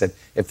told me, I said,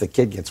 if the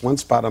kid gets one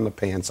spot on the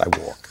pants, I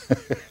walk.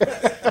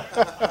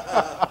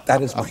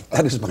 That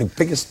is my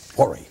biggest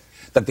worry.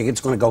 That the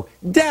kid's going to go,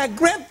 Dad,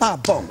 Grandpa,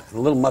 boom, and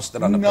a little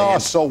mustard on the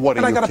pants. So what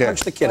do you care? And I got to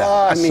punch the kid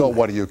out. So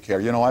what do you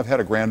care? You know, I've had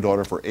a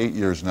granddaughter for 8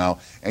 years now,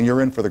 and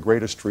you're in for the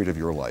greatest treat of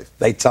your life.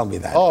 They tell me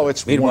that. Oh,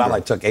 it's Meanwhile,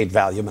 wonderful. I took 8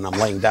 Valium, and I'm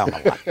laying down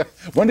a lot.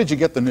 When did you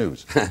get the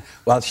news?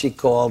 Well, she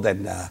called,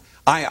 and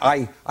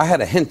I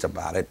had a hint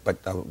about it,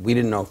 but we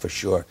didn't know for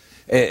sure.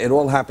 It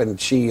all happened.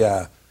 She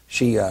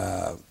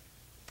told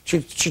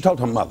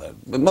her mother.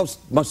 Most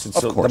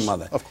it's the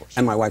mother. Of course.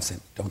 And my wife said,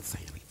 don't say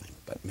anything,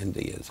 but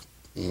Mindy is.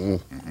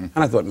 And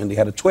I thought Mindy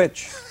had a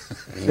twitch.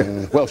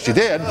 Well, she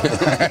did.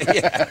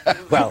 Yeah.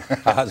 Well,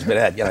 her husband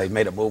had, he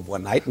made a move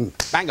one night and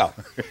bango.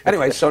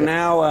 Anyway, so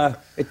now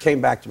it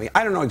came back to me.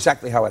 I don't know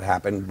exactly how it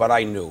happened, but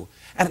I knew.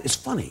 And it's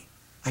funny.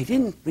 I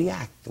didn't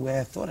react the way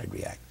I thought I'd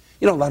react.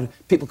 You know, a lot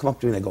of people come up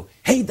to me and they go,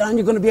 hey, Don,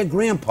 you're going to be a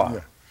grandpa. Yeah.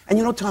 And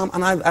you know, Tom,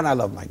 and I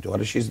love my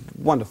daughter. She's a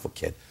wonderful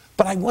kid.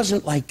 But I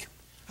wasn't like,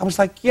 I was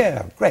like,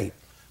 yeah, great.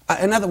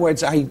 In other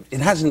words,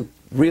 it hasn't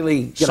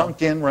really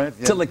sunk in, right?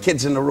 Till the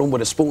kid's in the room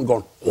with a spoon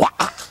going, wah,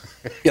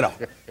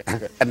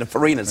 and the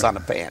farina's on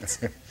the pants.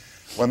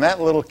 When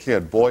that little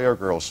kid, boy or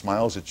girl,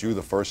 smiles at you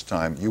the first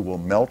time, you will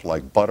melt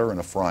like butter in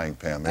a frying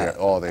pan. They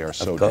are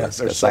so good.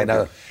 They're so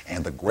good.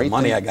 And the great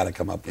money thing, I got to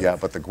come up with. Yeah,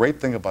 but the great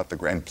thing about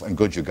and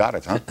good you got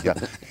it, huh? Yeah,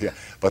 yeah.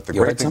 But the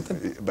you great heard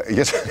thing, something?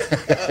 Yes.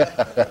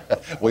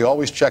 We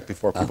always check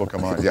before people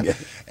come on. Yeah.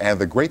 And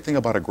the great thing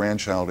about a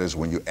grandchild is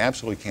when you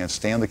absolutely can't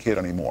stand the kid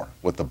anymore,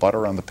 with the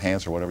butter on the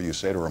pants or whatever you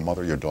say to her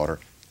mother, your daughter,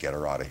 get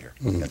her out of here.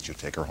 And you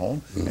take her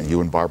home, and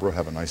you and Barbara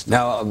have a nice time.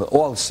 Now,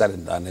 all said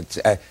and done,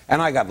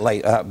 and I got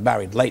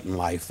married late in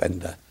life,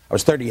 and I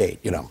was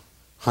 38,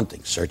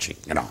 hunting, searching,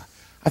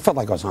 I felt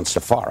like I was on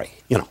safari,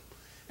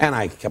 and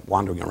I kept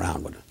wandering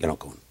around with,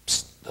 going,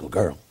 psst, little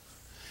girl.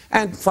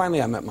 And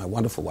finally, I met my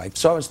wonderful wife.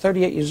 So I was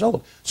 38 years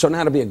old. So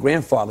now to be a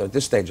grandfather at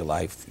this stage of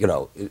life,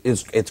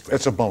 it's great.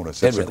 It's a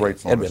bonus. It's a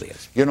great bonus. It really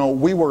is.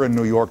 We were in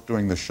New York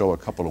doing the show a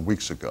couple of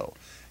weeks ago.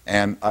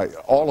 And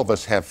all of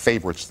us have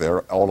favorites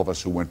there. All of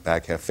us who went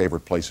back have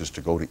favorite places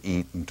to go to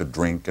eat and to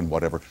drink and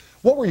whatever.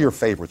 What were your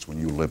favorites when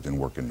you lived and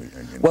worked in New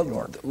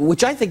York?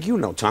 Which I think you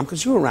know, Tom,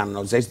 because you were around in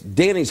those days.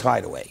 Danny's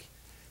Hideaway.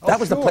 That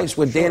was the place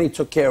where Danny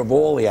took care of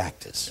all the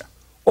actors. Yeah.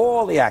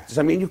 All the actors.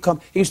 I mean,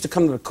 he used to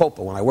come to the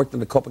Copa when I worked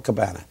in the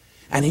Copacabana.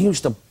 And he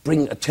used to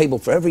bring a table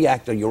for every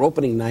actor, your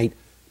opening night,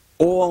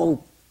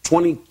 all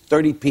 20,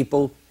 30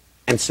 people,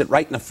 and sit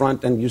right in the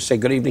front, and you say,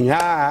 good evening,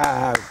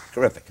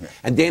 terrific. Yeah.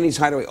 And Danny's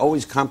Hideaway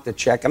always comped the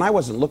check, and I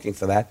wasn't looking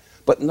for that,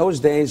 but in those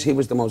days, he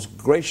was the most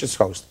gracious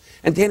host.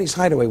 And Danny's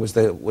Hideaway was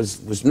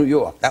New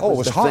York. That was it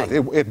was the hot.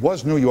 thing. It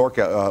was New York,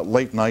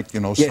 late night,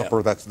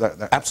 supper, that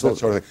absolutely. That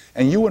sort of thing.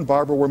 And you and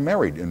Barbara were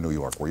married in New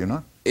York, were you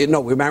not? No,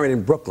 we were married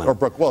in Brooklyn.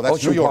 Well, that's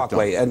Ocean New York.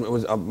 Parkway, and it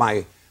was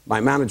my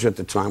manager at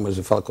the time was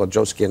a fellow called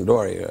Joe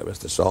Scandori,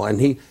 rest his soul,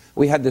 and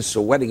we had this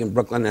wedding in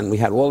Brooklyn, and we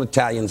had all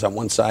Italians on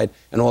one side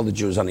and all the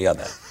Jews on the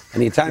other.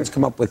 And the Italians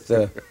come up with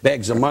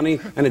bags of money,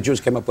 and the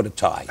Jews came up with a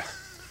tie.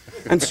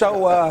 And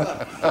so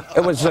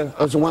it was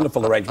a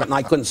wonderful arrangement, and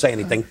I couldn't say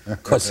anything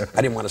because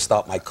I didn't want to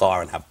start my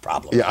car and have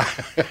problems. Yeah.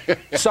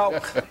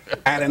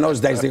 And in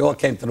those days, they all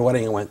came to the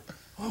wedding and went,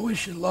 "I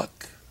wish you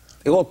luck."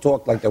 They all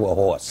talked like they were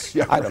horse.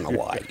 Yeah, I don't know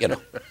why,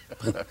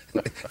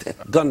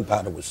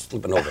 Gunpowder was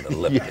slipping over the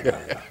lip.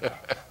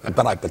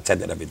 But I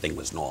pretended everything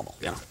was normal,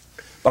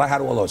 But I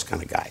had all those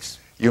kind of guys.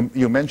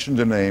 You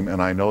mentioned a name,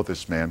 and I know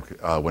this man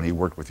when he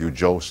worked with you,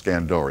 Joe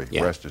Scandori,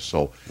 rest his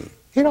soul.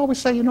 He'd always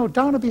say,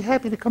 Don would be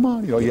happy to come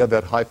on. He had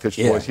that high-pitched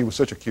voice. He was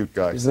such a cute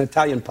guy. He's an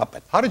Italian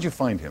puppet. How did you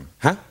find him?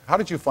 Huh? How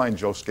did you find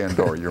Joe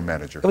Scandori, your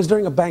manager? It was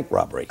during a bank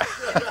robbery.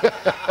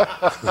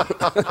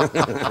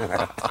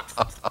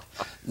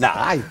 No,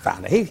 I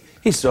found it.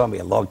 He saw me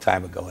a long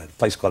time ago at a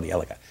place called the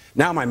Elegant.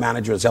 Now my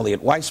manager is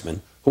Elliot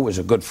Weissman, who was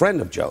a good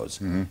friend of Joe's.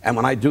 Mm-hmm. And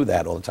when I do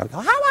that all the time, I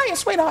go, "How are you,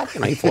 sweetheart?"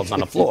 He falls on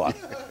the floor.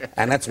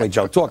 And that's the way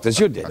Joe talked, as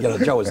you did.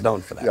 Joe is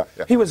known for that.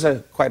 Yeah. He was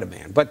quite a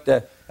man. But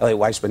Elliot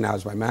Weissman now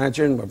is my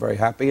manager, and we're very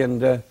happy.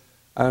 And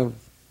I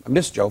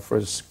miss Joe for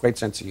his great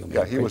sense of humor.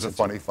 Yeah, he was a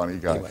funny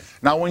guy. Anyway.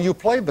 Now, when you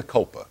played the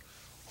Copa,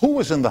 who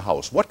was in the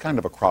house? What kind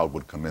of a crowd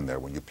would come in there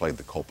when you played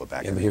the Copa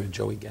back then? You ever hear of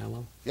Joey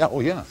Gallo? Yeah,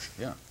 oh yeah.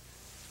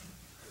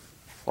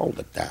 Hold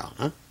it down,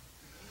 huh?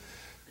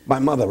 My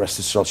mother, rest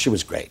her soul, she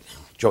was great.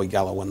 Joey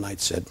Gallo one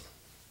night said,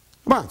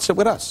 "Come on, sit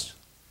with us."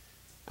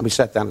 And we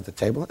sat down at the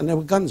table, and there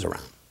were guns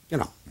around.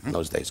 In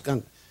those days,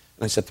 guns.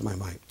 And I said to my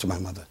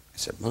mother, I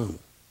said, "Mom,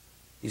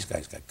 these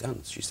guys got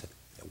guns." She said,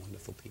 "They're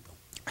wonderful people.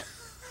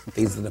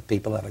 These are the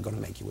people that are going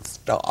to make you a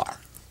star."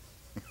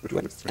 Do you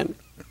understand?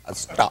 A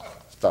star.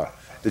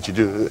 Did you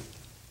do it?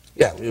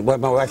 Yeah, well,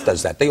 my wife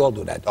does that. They all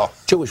do that. Oh.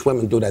 Jewish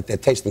women do that. They're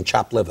tasting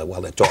chopped liver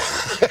while they're talking.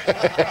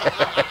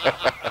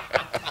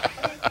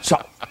 So,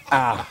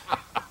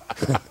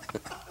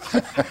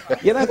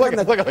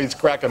 look how he's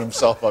cracking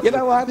himself up. You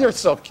know what? You're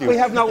so cute. We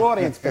have no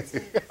audience.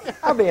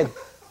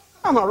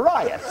 I'm a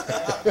riot.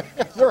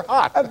 You're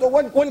hot. I have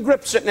one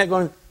grip sitting there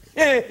going,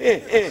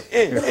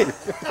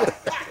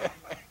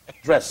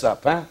 Dress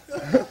up, huh?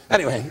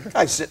 Anyway,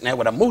 guy's sitting there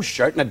with a moose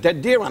shirt and a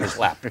dead deer on his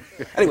lap.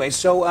 Anyway,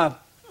 so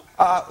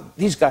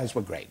these guys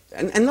were great.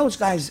 And those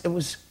guys, it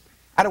was,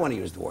 I don't want to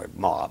use the word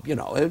mob,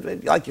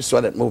 like you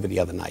saw that movie the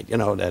other night,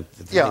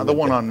 the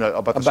one on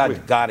about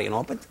Gotti and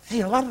all. But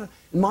hey, in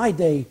my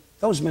day,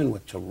 those men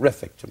were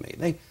terrific to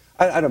me.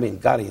 I don't mean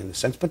Gotti in the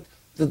sense, but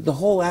the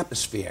whole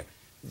atmosphere.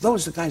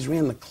 Those guys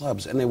ran the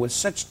clubs, and they were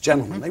such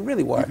gentlemen. Mm-hmm. They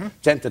really were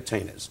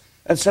entertainers.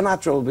 And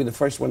Sinatra would be the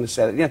first one to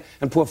say it.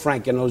 And poor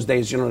Frank in those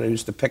days, they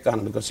used to pick on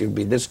him because he would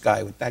be this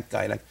guy with that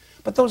guy.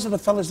 But those are the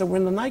fellas that were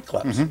in the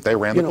nightclubs. Mm-hmm. They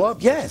ran the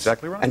clubs. Yes. That's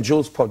exactly right. And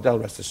Jules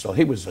Podell, rest his soul,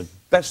 he was the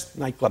best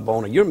nightclub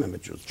owner. You remember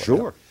Jules Podell?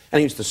 Sure. And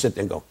he used to sit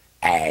there and go,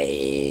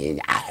 "Ay,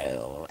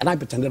 ow," and I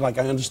pretended like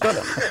I understood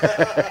him.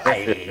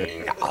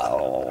 "Ay,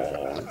 ow."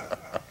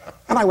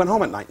 And I went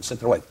home at night and said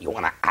to the wife, "You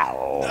want to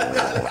ow?"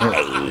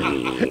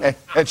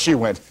 And she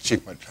went.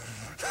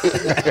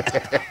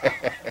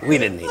 We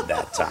didn't need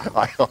that, Tom.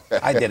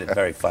 I did it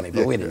very funny,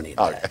 but we didn't need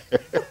that.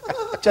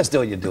 Just do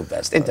what you do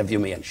best. Interview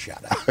me and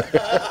shut up.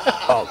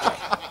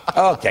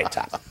 Okay,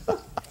 Tom.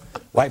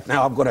 Wife,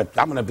 now I'm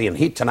gonna be in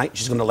heat tonight.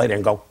 She's gonna lay there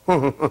and go,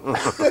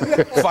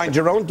 find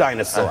your own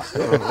dinosaur.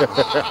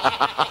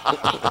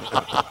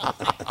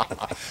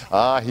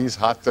 He's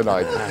hot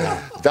tonight.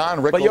 Don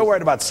Rickles. But you're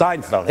worried about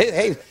Seinfeld.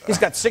 Hey, he's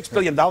got $6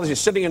 billion.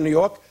 He's sitting in New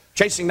York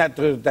chasing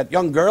that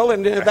young girl,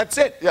 and that's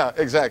it. Yeah,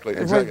 exactly.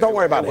 Don't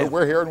worry about it.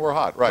 We're here and we're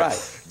hot, right.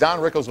 Don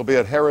Rickles will be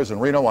at Harrah's in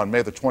Reno on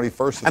May the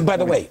 21st. And by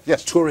the way,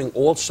 yes, touring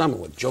all summer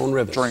with Joan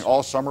Rivers. Touring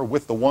all summer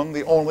with the one,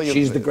 the only,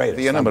 she's the greatest.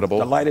 The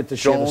inimitable. I'm delighted to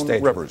share the Joan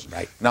stage Rivers.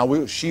 Right.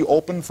 Now, she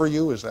opened for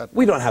you, is that?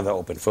 We don't have it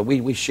open for.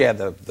 We share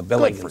the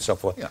billing and so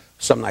forth. Yeah.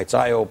 Some nights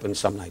I open,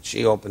 some nights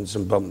she opens,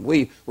 and boom,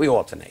 we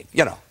alternate,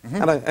 you know.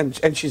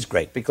 And she's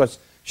great because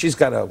she's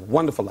got a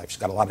wonderful life. She's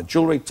got a lot of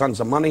jewelry, tons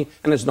of money,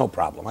 and there's no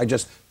problem. I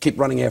just keep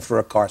running after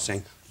her car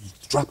saying,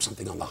 drop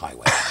something on the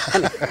highway.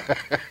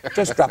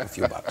 Just drop a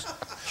few bucks.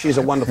 She's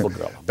a wonderful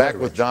girl. Back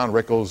with Don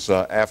Rickles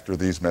after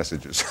these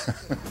messages.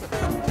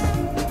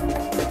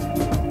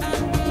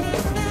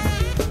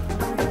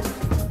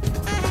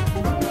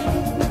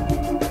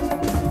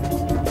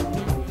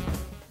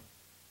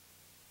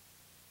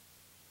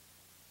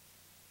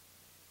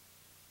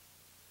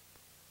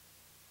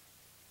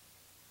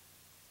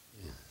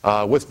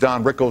 With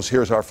Don Rickles,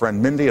 here's our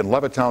friend Mindy in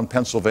Levittown,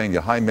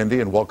 Pennsylvania. Hi, Mindy,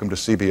 and welcome to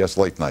CBS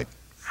Late Night.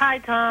 Hi,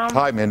 Tom.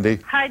 Hi, Mindy.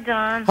 Hi,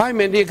 Don. Hi,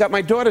 Mindy. You got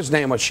my daughter's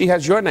name. Well, she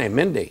has your name,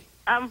 Mindy.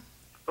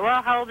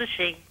 Well, how old is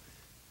she?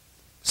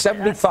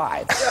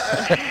 75.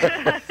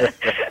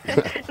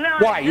 No,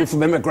 Why? You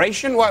from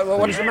immigration? What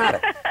does it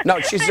matter? No,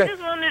 she's. I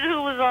just wondered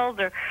who was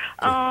older.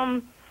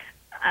 I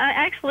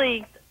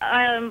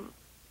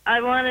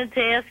wanted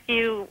to ask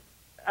you,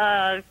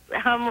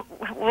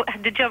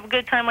 did you have a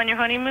good time on your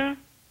honeymoon?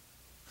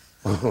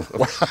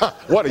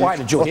 Why,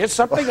 did you hear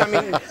something? I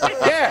mean,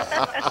 yeah.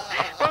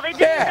 Well, they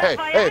did have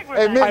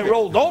Viagra. I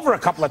rolled over a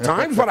couple of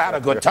times, but I had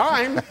a good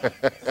time.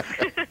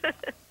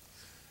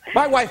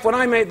 My wife, when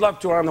I made love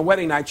to her on the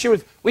wedding night,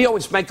 we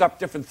always make up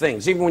different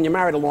things. Even when you're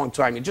married a long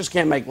time, you just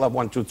can't make love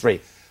 1, 2, 3.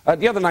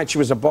 The other night, she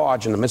was a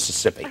barge in the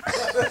Mississippi.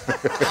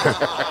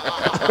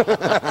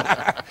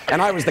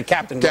 And I was the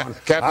captain going,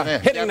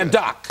 hitting the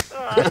dock.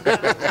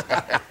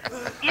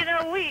 You know,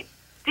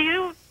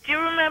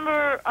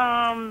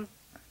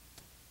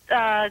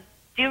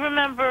 do you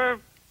remember,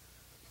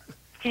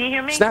 can you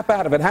hear me? Snap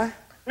out of it, huh?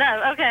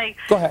 No, okay.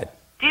 Go ahead.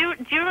 Do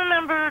you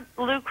remember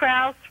Lou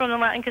Krause from the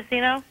Latin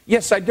Casino?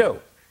 Yes, I do.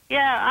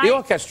 Yeah. The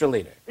orchestra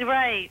leader.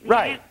 Right.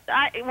 Right.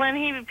 When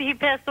he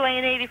passed away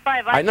in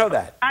 '85. I know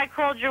that. I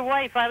called your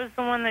wife. I was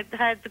the one that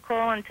had to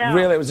call and tell.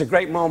 Really, it was a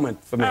great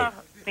moment for me.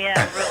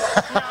 Yeah, really.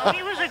 No,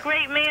 he was a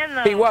great man,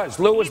 though. He was.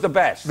 Lou was the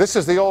best. This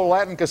is the old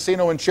Latin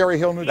Casino in Cherry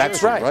Hill, New Jersey.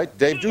 That's right.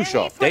 Dave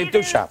Duchovny. Dave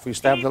Duchovny. We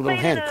used to have the little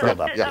hand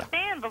curled up. Yeah. A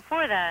band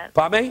before that.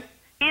 Pardon me?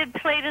 He had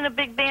played in a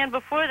big band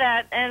before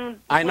that, and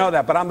I know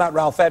that, but I'm not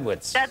Ralph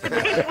Edwards. That's the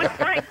band with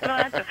Frank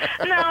Sinatra.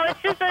 No,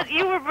 it's just that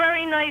you were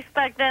very nice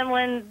back then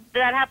when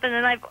that happened,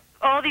 and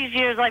all these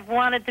years I've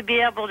wanted to be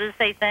able to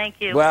say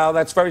thank you. Well,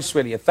 that's very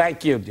sweet of you.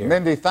 Thank you, dear.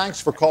 Mindy,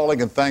 thanks for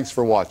calling and thanks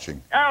for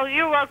watching. Oh,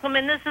 you're welcome,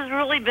 and this has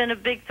really been a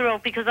big thrill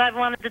because I've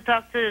wanted to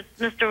talk to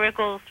Mr.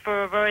 Rickles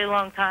for a very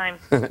long time.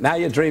 Now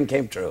your dream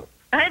came true.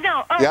 I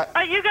know. Oh, yeah.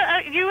 Are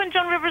you and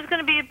Joan Rivers going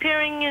to be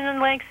appearing in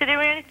Atlantic City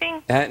or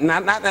anything?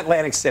 Not in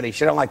Atlantic City.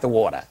 She don't like the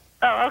water.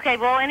 Oh, okay.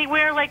 Well,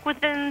 anywhere like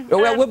within...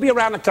 Well, we'll be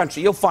around the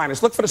country. You'll find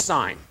us. Look for the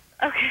sign.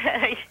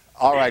 Okay.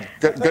 All right.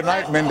 Good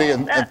night, Mindy,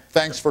 and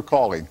thanks for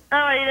calling. All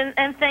right,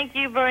 and thank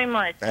you very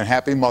much. And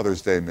happy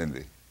Mother's Day,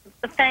 Mindy.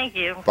 Thank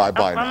you.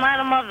 Bye-bye. I'm not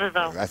a mother,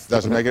 though. That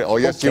doesn't make it... Oh,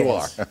 yes, you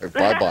are.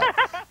 Bye-bye.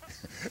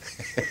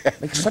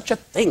 Make such a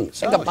thing.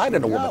 Say goodbye to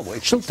the woman.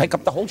 She'll take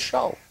up the whole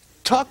show.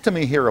 Talk to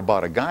me here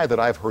about a guy that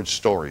I've heard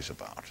stories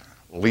about,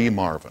 Lee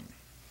Marvin.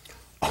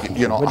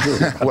 You know,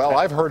 well,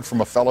 I've heard from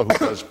a fellow who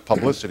does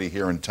publicity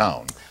here in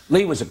town.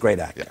 Lee was a great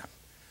actor. Yeah.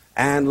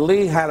 And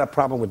Lee had a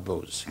problem with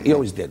booze. He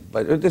always did.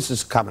 But this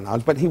is common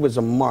knowledge. But he was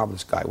a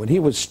marvelous guy. When he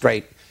was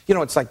straight, you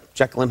know, it's like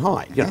Jekyll and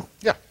Hyde, you know.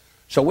 Yeah.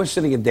 So we're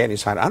sitting in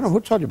Danny's Hyde. I don't know who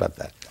told you about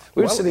that.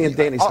 We were sitting in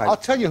Danny's Hyde. I'll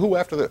tell you who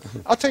after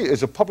the. I'll tell you,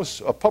 there's a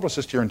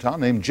publicist here in town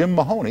named Jim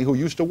Mahoney who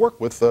used to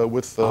work with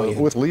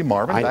Lee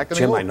Marvin back in the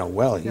Jim, old... I know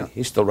well.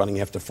 He's still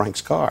running after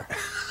Frank's car,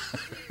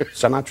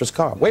 Sinatra's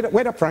car. Wait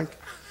up, Frank.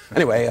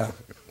 Anyway,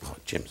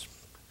 Jim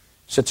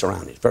sits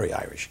around. He's very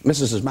Irish.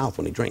 Misses his mouth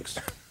when he drinks.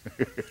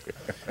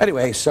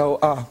 Anyway,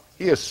 so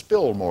he has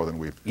spilled more than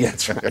we've. Yeah,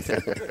 that's right.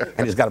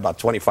 And he's got about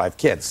 25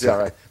 kids. Yeah,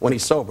 right. When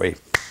he's sober, he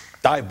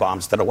dive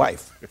bombs to the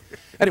wife.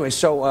 Anyway,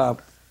 so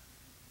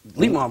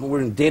Lee Marvin,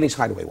 we're in Danny's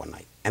Hideaway one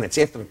night, and it's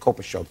after the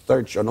Copa show,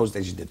 third show. In those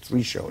days, he did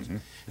 3 shows,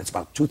 and it's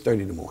about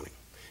 2:30 in the morning.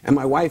 And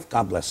my wife,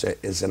 God bless her,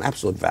 is an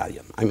absolute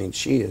valiant. I mean,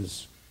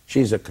 she's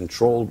a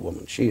controlled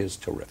woman. She is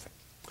terrific.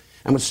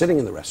 And we're sitting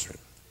in the restaurant,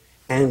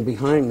 and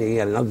behind me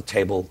at another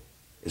table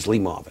is Lee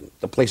Marvin.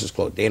 The place is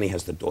closed. Danny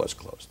has the doors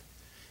closed.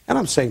 And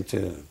I'm saying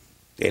to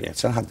Danny, I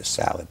said, I'll have the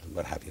salad and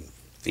what have you,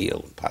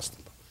 veal and pasta.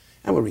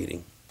 And we're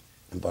eating.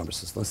 And Barbara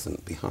says, listen,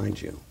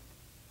 behind you,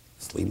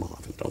 it's Lee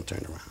Marvin. Don't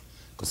turn around.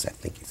 Because I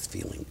think he's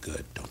feeling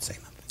good. Don't say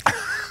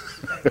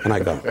nothing. And I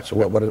go, so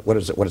what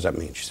does that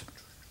mean? She said,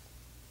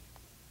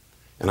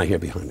 And I hear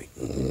behind me,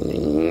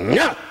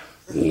 yeah.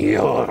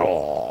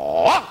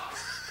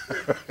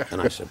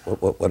 And I said,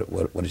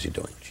 what is he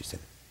doing? She said,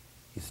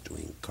 he's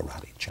doing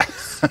karate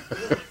chops.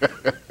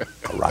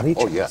 Karate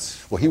chops? Oh,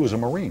 yes. Well, he was a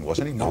Marine,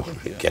 wasn't he? No,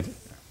 he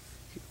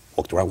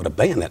walked around with a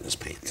bayonet in his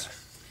pants.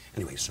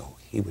 Anyway, so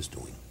he was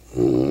doing,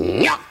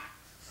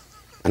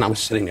 and I was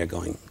sitting there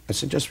going, I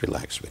said, just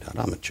relax, sweetheart,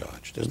 I'm in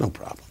charge. There's no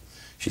problem.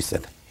 She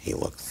said, he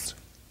looks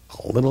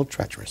a little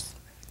treacherous.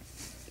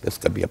 This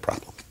could be a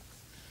problem.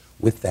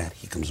 With that,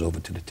 he comes over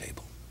to the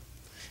table.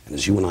 And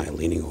as you and I are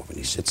leaning over, and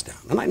he sits down,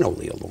 and I know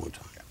Lee a long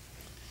time,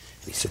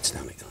 and he sits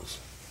down and he goes,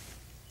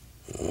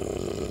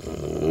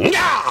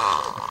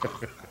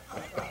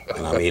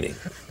 and I'm eating.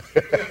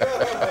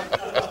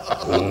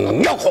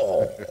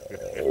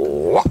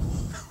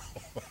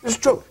 It's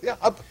true. Yeah.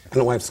 And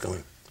the wife's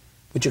going,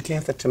 would you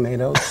care for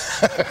tomatoes?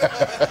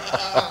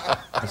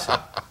 I said,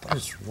 what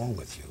is wrong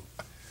with you?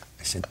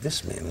 I said,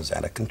 this man is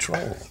out of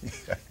control.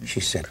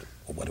 She said,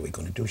 well, what are we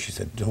going to do? She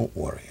said, don't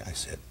worry. I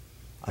said,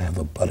 I have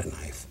a butter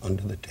knife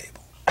under the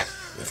table.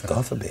 If,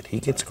 God forbid, he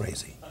gets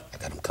crazy, I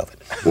got him covered.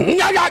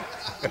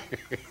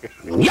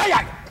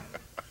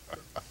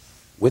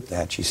 With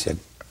that, she said,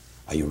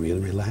 are you really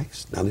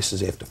relaxed? Now, this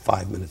is after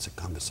 5 minutes of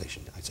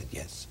conversation. I said,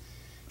 yes.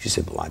 She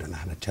said, well, I don't know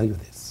how to tell you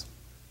this.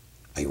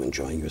 Are you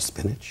enjoying your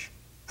spinach?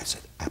 I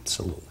said,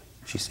 absolutely.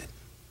 She said,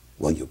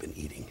 well, you've been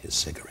eating his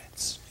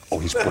cigarettes. Oh,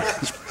 he's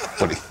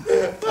putting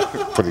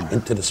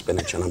into the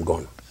spinach, and I'm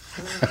going.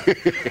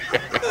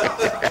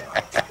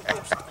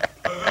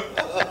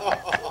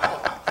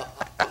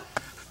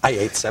 I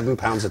ate 7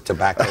 pounds of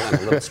tobacco and a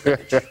little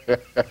spinach.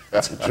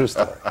 That's a true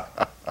story.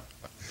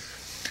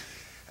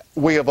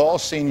 We have all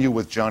seen you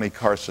with Johnny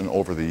Carson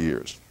over the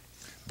years.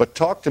 But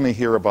talk to me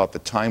here about the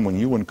time when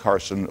you and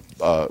Carson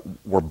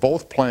were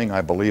both playing,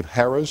 I believe,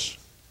 Harrah's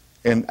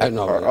in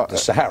the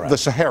Sahara. The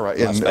Sahara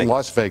in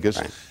Las Vegas,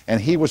 right. And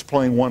he was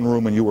playing one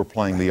room and you were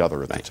playing the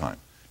other at the time.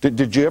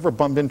 Did you ever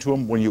bump into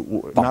him when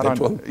you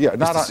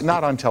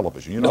not on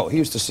television? You know? No, he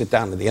used to sit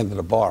down at the end of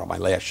the bar on my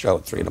last show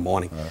at 3 in the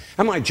morning.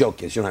 And my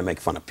joke is, you know, I make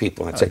fun of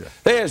people and I'd say,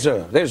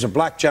 there's a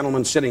black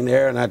gentleman sitting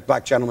there, and that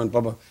black gentleman,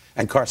 blah blah.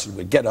 And Carson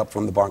would get up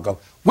from the bar and go,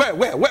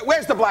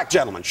 where's the black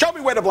gentleman? Show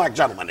me where the black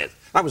gentleman is.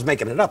 I was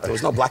making it up. There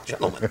was no black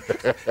gentleman.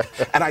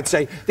 And I'd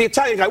say, the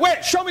Italian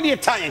guy, show me the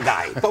Italian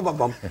guy. Boom, boom,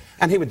 boom.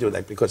 And he would do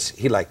that because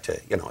he liked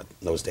to, you know, in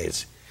those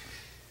days,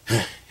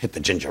 hit the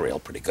ginger ale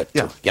pretty good, too.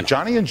 Yeah. You know.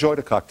 Johnny enjoyed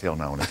a cocktail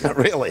now and again.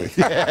 Really?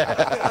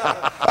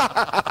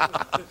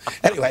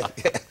 Anyway,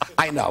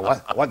 I know.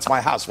 Once my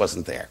house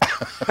wasn't there.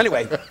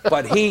 Anyway,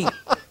 but he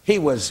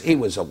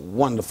was a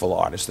wonderful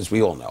artist, as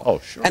we all know. Oh,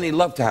 sure. And he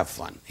loved to have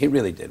fun. He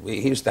really did.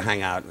 He used to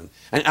hang out.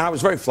 And I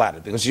was very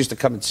flattered because he used to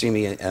come and see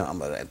me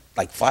at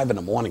like 5 in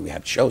the morning. We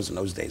had shows in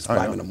those days,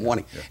 5 in the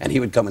morning. Yeah. And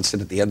he would come and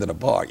sit at the end of the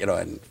bar, you know,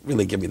 and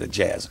really give me the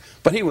jazz.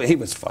 But he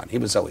was fun. He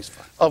was always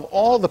fun. Of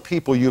all the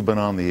people you've been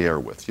on the air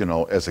with, you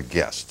know, as a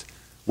guest,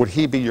 would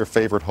he be your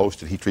favorite host?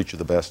 Did he treat you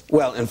the best?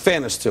 Well, in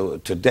fairness to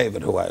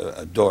David, who I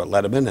adore,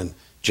 Letterman, and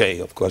Jay,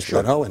 of course,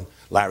 sure. Leno, and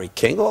Larry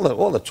King, all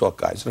the talk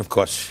guys, and of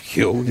course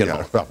you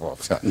know.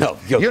 No,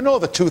 you know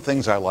the two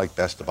things I like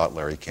best about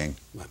Larry King?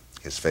 What?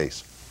 His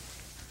face.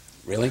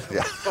 Really?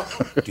 Yeah.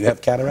 Do you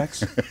have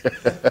cataracts?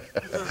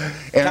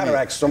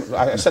 Cataracts.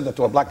 I said that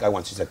to a black guy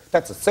once. He said,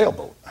 "That's a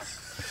sailboat."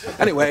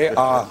 Anyway.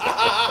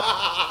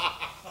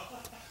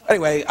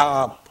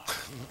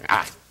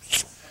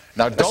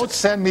 Now, don't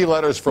send me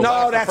letters for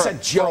laughing. No, that's a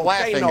joke.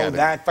 They know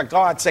that. For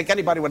God's sake,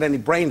 anybody with any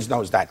brains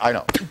knows that. I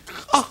know.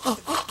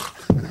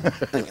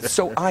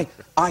 So I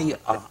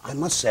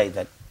must say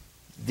that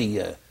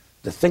the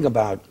thing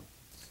about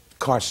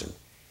Carson,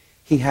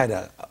 he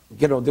had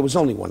there was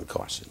only one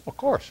Carson. Of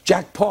course.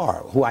 Jack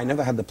Parr, who I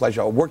never had the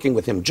pleasure of working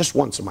with him just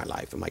once in my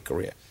life, in my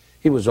career.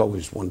 He was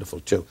always wonderful,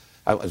 too.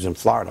 I was in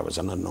Florida. I was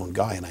an unknown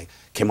guy, and I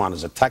came on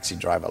as a taxi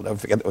driver. I'll never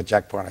forget it with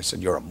Jack Parr. I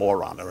said, "You're a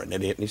moron or an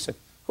idiot." And he said,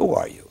 "Who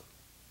are you?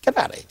 Get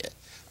out of here."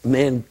 The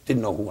man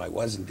didn't know who I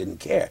was and didn't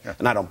care. Yeah.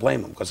 And I don't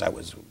blame him because I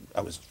was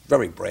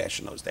very brash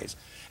in those days.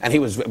 And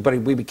but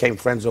we became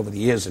friends over the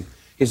years, and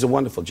he's a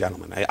wonderful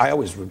gentleman. I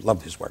always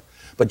loved his work.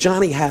 But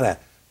Johnny had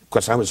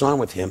because I was on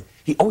with him,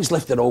 he always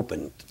left it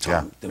open,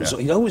 Tom. Yeah.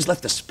 He always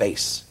left a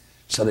space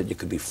so that you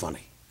could be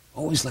funny.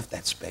 Always left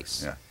that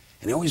space. Yeah.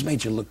 And he always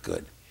made you look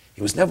good.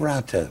 He was never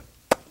out to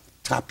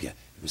top you.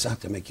 He was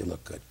out to make you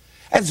look good.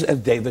 As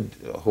David,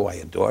 who I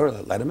adore,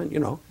 Letterman, you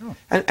know,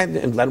 and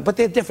Letterman, but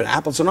they're different,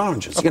 apples and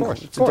oranges. Of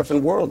course, it's a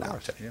different world now.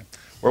 Yeah.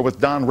 We're with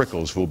Don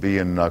Rickles, who will be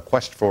in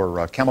Quest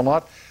for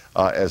Camelot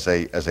as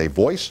a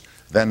voice.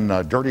 Then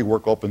Dirty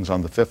Work opens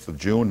on the 5th of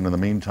June, and in the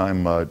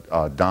meantime,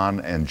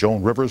 Don and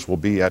Joan Rivers will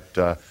be at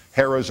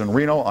Harrah's in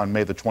Reno on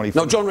May the 25th.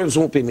 No, Joan Rivers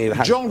won't be me.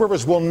 Joan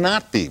Rivers will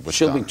not be with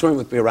She'll Don. be touring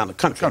with me around the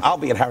country. I'll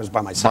be at Harrah's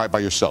by myself. By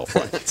yourself,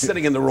 right.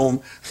 Sitting in the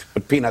room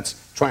with peanuts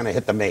trying to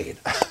hit the maid.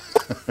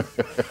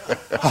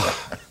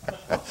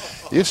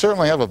 You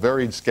certainly have a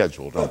varied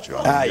schedule, don't you?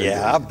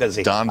 Yeah, I'm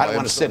busy. Don I don't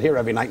want to sit here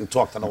every night and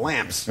talk to the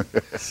lamps.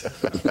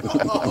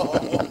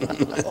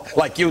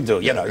 Like you do,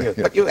 you know.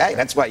 Hey,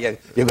 that's why you're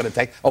going to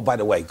take. Oh, by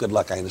the way, good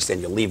luck. I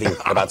understand you're leaving in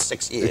about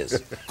 6 years.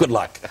 Good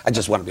luck. I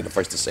just want to be the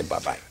first to say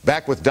bye-bye.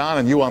 Back with Don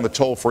and you on the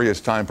toll-free as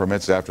time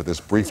permits after this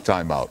brief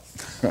timeout.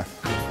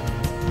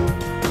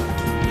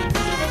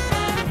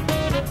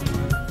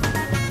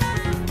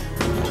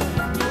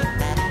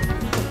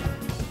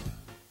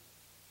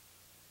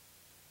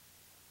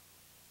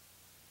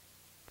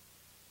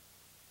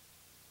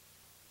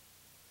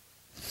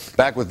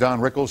 Back with Don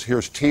Rickles.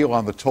 Here's Teal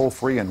on the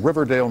toll-free in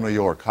Riverdale, New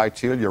York. Hi,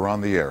 Teal. You're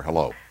on the air.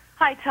 Hello.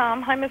 Hi,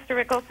 Tom. Hi, Mr.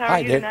 Rickles. How are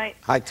you tonight?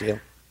 Hi, Teal.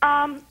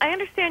 I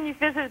understand you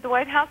visited the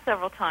White House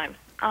several times.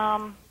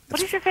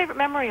 What is your favorite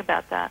memory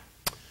about that?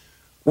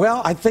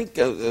 Well, I think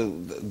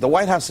the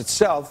White House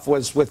itself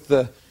was with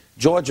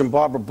George and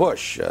Barbara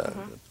Bush.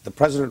 The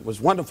president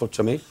was wonderful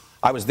to me.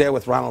 I was there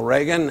with Ronald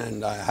Reagan,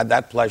 and I had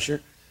that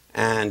pleasure.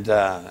 And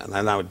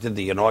then I did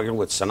the inaugural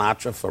with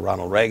Sinatra for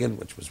Ronald Reagan,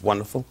 which was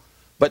wonderful.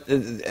 But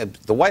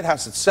the White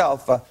House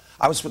itself,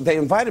 they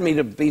invited me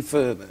to be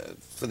for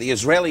the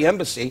Israeli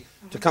embassy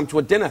to come to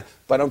a dinner.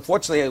 But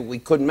unfortunately, we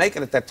couldn't make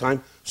it at that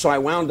time. So I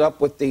wound up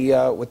with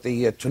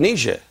the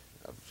Tunisia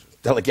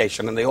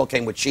delegation, and they all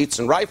came with sheets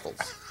and rifles.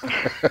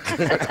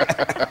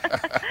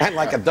 And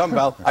like a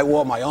dumbbell, I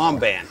wore my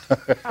armband.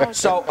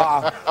 So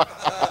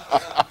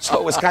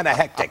it was kind of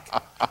hectic.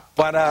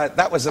 But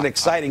that was an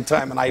exciting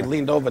time, and I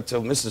leaned over to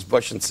Mrs.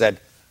 Bush and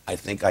said, I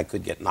think I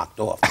could get knocked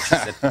off. And she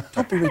said,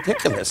 don't be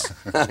ridiculous.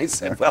 I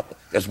said, well,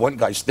 there's one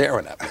guy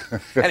staring at me.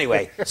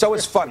 Anyway, so it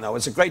was fun, though. It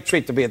was a great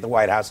treat to be at the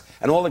White House.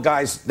 And all the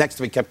guys next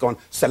to me kept going,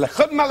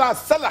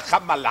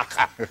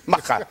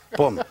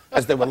 boom.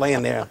 As they were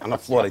laying there on the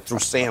floor, they threw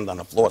sand on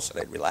the floor so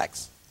they'd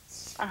relax.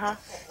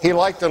 He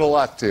liked it a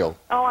lot, Teal.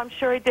 Oh, I'm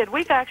sure he did.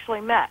 We've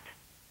actually met.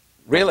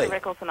 Really? Mr.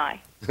 Rickles and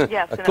I.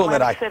 Yes, in cool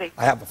Atlantic City.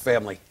 I have a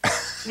family.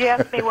 You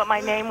asked me what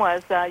my name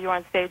was. You were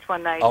on stage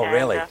one night. Oh,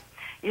 really?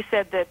 You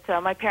said that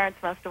my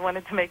parents must have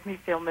wanted to make me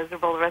feel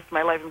miserable the rest of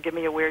my life and give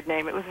me a weird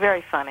name. It was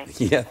very funny.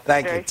 Yeah,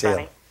 thank you, Teal.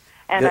 Very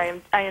funny.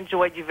 And I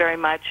enjoyed you very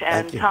much.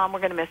 And, Tom, we're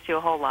going to miss you a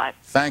whole lot.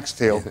 Thanks,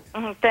 Teal.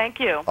 Thank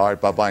you. All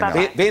right, bye-bye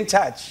now. Be in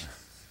touch.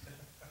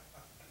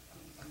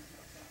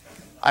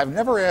 I've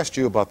never asked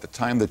you about the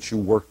time that you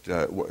worked,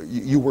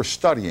 you were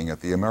studying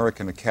at the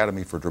American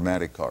Academy for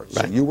Dramatic Arts.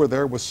 Right. And you were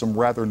there with some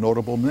rather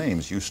notable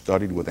names. You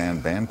studied with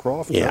Anne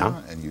Bancroft. Yeah.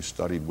 And you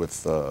studied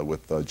with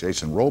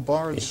Jason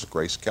Robards,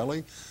 Grace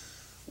Kelly.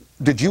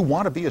 Did you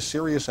want to be a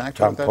serious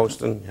actor? Tom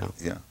Poston,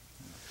 yeah.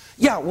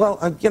 Yeah, well,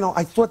 you know,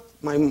 I thought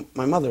my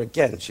mother,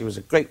 again, she was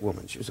a great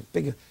woman. She was a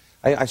big,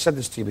 I said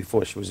this to you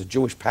before, she was a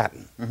Jewish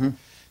pattern.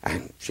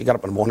 And she got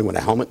up in the morning with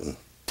a helmet and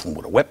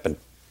with a whip, and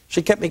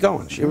she kept me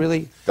going. She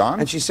really... Don?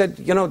 And she said,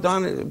 you know,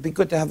 Don, it would be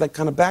good to have that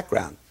kind of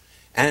background.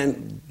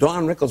 And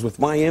Don Rickles, with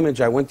my image,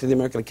 I went to the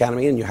American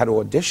Academy, and you had to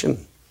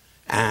audition.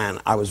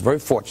 And I was very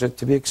fortunate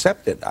to be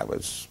accepted. I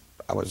was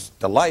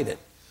delighted.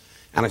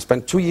 And I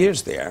spent 2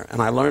 years there,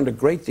 and I learned a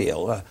great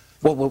deal.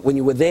 Well, when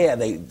you were there,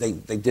 they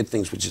did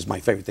things, which is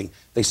my favorite thing.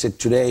 They said,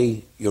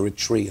 today, you're a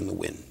tree in the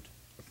wind,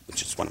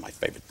 which is one of my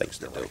favorite things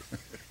to do.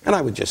 And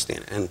I would just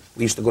stand. And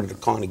we used to go to the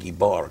Carnegie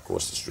Bar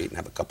across the street and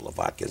have a couple of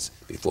vodkas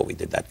before we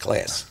did that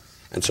class.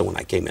 And so when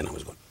I came in, I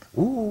was going,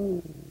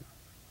 ooh,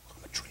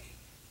 I'm a tree.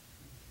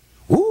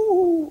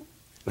 Ooh.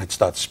 And I'd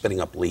start spitting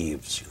up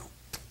leaves, you know.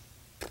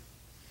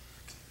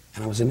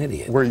 And I was an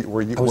idiot. Were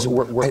you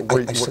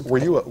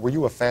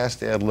a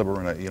fast ad-libber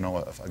and a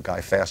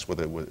guy fast with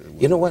it?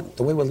 You know what?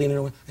 The way we're leaning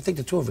away, I think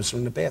the two of us are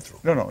in the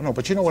bathroom. No.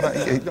 But you know what?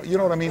 You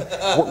know what I mean?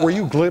 Were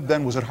you glib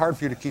then? Was it hard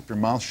for you to keep your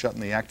mouth shut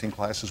in the acting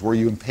classes? Were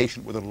you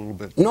impatient with it a little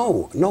bit?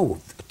 No.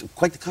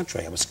 Quite the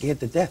contrary. I was scared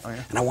to death,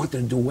 and I wanted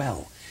to do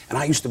well. And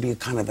I used to be a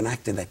kind of an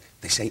actor that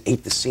they say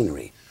ate the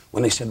scenery.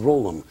 When they said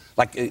roll them,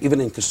 like even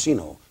in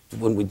Casino.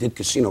 When we did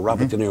Casino,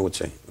 Robert De Niro would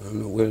say, I don't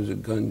know, where's the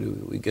gun?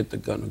 Do we get the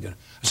gun? I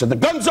said, the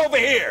gun's over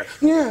here!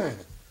 Yeah.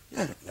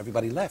 And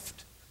everybody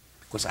left.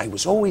 Because I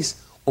was always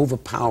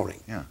overpowering.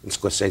 Yeah. And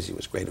Scorsese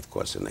was great, of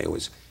course, and they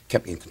always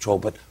kept me in control.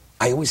 But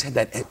I always had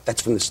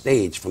that's from the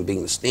stage, from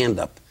being the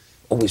stand-up,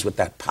 always with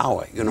that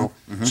power, you know?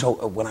 So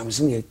when I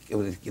was in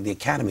the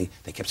Academy,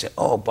 they kept saying,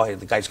 oh, boy,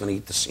 the guy's going to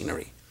eat the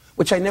scenery.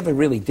 Which I never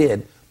really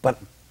did, but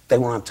they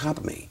were on top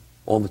of me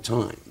all the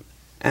time.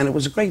 And it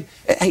was a great...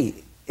 Hey,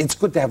 it's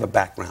good to have a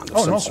background.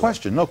 Oh, no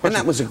question. And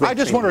that was a great I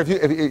just wonder if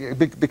you,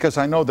 because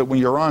I know that when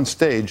you're on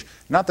stage,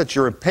 not that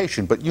you're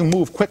impatient, but you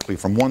move quickly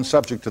from one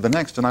subject to the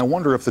next, and I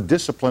wonder if the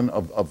discipline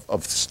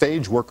of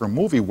stage work or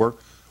movie work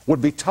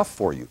would be tough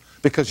for you,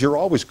 because you're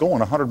always going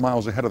 100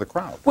 miles ahead of the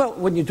crowd. Well,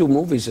 when you do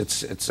movies,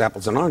 it's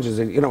apples and oranges.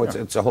 You know,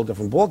 it's a whole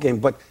different ballgame,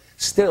 but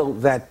still,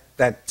 that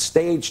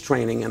stage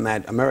training and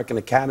that American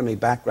Academy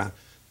background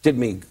did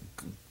me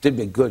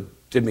good.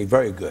 Did me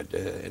very good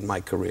in my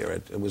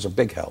career. It was a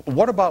big help.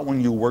 What about when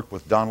you worked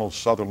with Donald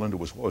Sutherland? It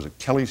was, what was it,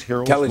 Kelly's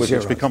Heroes? Kelly's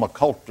Heroes. It's become a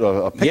cult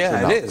picture now.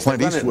 Yeah, it is.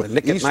 Clint Eastwood.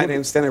 Nick at Night, I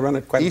understand they run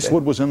it quite a bit.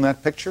 Eastwood was in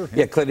that picture?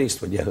 Yeah, Clint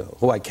Eastwood,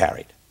 who I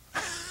carried.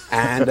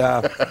 And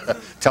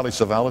Telly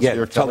Savalas, yeah,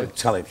 your Telly?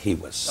 Telly, he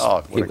was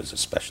a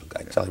special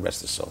guy. Telly,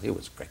 rest his soul, he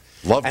was great.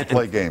 Loved to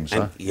play games,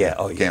 huh? Yeah,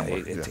 oh yeah.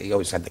 Gambler, He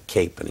always had the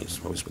cape, and he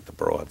was always with the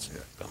broads. Yeah.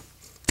 So,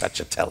 that's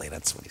your Telly,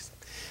 that's what he said.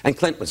 And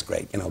Clint was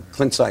great. You know,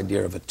 Clint's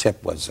idea of a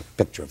tip was a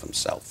picture of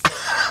himself.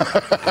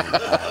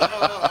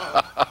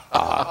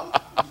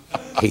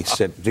 He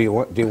said, do you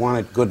want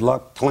it good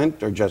luck,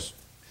 Clint, or just...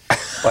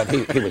 But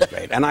he was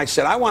great. And I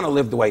said, I want to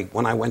live the way,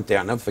 when I went there,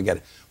 I'll never forget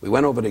it. We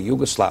went over to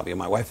Yugoslavia,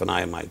 my wife and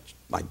I, and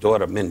my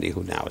daughter, Mindy,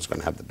 who now is going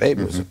to have the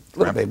baby, was a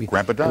little baby.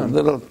 Grandpa Don.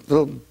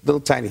 Little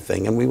tiny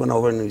thing. And we went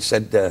over and they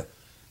said,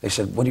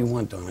 what do you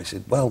want, Don? I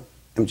said, well,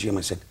 MGM,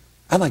 I said,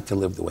 I like to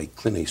live the way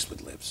Clint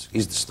Eastwood lives.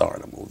 He's the star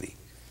of the movie.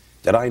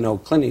 Did I know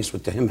Clint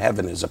Eastwood, to him,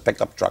 heaven is a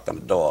pickup truck and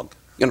a dog.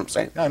 You know what I'm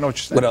saying? Yeah, I know what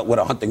you're saying. With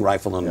a hunting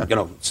rifle and, you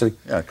know, sitting.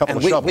 Yeah, a couple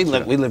of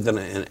shovels. We lived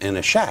in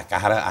a shack. I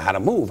had to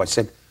move. I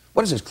said,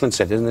 what is this? Clint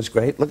said, isn't this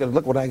great?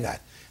 Look what I got.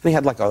 And he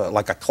had like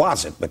a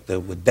closet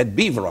with dead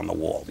beaver on the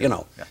wall, you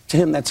know. Yeah. To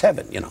him, that's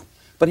heaven, you know.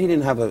 But he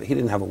didn't have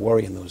a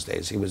worry in those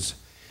days. He was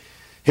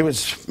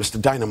Mr.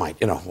 Dynamite,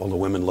 you know. All the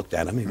women looked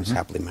at him. He was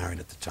happily married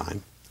at the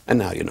time. And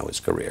now, you know, his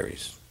career,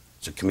 he's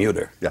a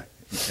commuter. Yeah,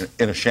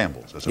 in a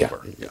shambles, as it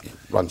were. Yeah. He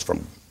runs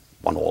from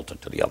one altar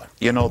to the other.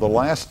 You know, the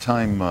last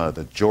time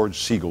that George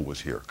Siegel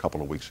was here, a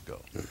couple of weeks ago,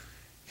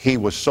 he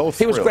was so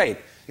thrilled. He was great.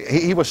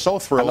 He was so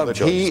thrilled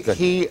that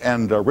he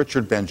and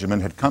Richard Benjamin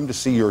had come to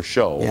see your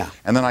show,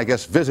 and then I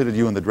guess visited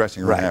you in the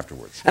dressing room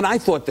afterwards. And I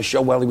thought the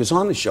show, while he was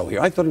on the show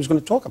here, I thought he was going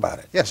to talk about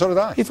it. Yeah, so did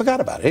I. He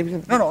forgot about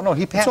it. No,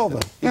 he passed it. It's over.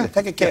 Yeah,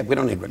 take a cab. We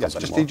don't need Rickles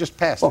anymore. He just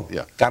passed it.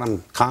 Yeah. Got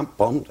him comp,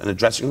 boom, in the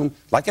dressing room,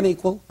 like an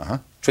equal.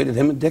 Treated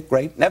him and Dick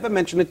great. Never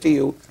mentioned it to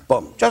you.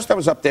 Boom. Just I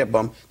was up there,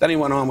 boom. Then he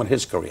went on with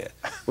his career,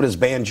 with his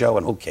banjo,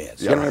 and who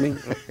cares? You know what I mean?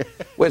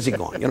 Where's he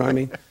going? You know what I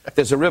mean? If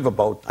there's a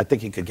riverboat, I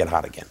think he could get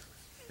hot again.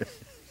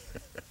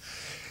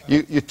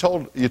 You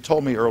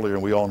told me earlier,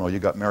 and we all know, you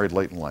got married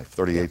late in life,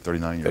 38,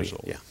 39 years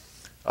old.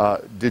 Yeah.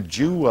 Did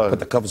you... Put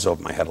the covers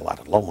over my head a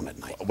lot alone at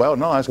night. Well,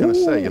 no, I was going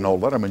to say, you know,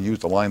 Letterman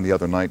used a line the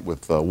other night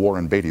with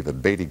Warren Beatty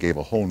that Beatty gave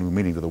a whole new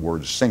meaning to the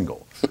word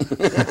single.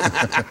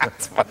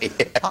 That's funny.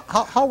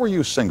 How were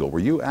you single? Were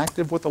you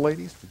active with the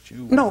ladies? Did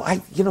you? No,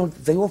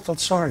 they all felt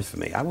sorry for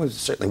me. I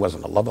certainly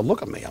wasn't a lover.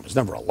 Look at me. I was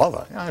never a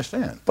lover. Yeah, I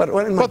understand. But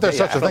there's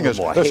such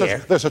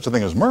a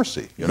thing as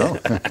mercy, you know?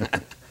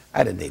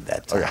 I didn't need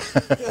that time.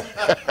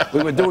 Okay.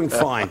 We were doing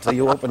fine till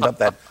you opened up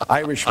that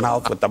Irish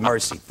mouth with the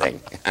mercy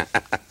thing.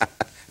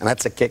 And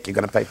that's a kick. You're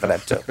going to pay for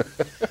that, too.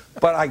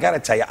 But I got to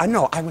tell you, I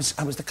know I was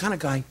the kind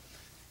of guy,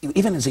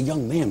 even as a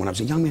young man, when I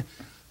was a young man,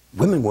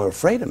 women were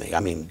afraid of me.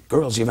 I mean,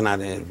 girls even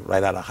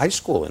right out of high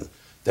school and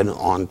then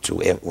on to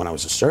when I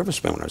was a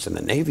serviceman, when I was in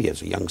the Navy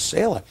as a young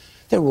sailor,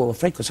 they were all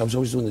afraid because I was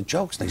always doing the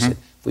jokes. They said,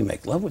 if we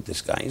make love with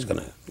this guy, he's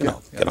going to,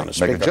 get on a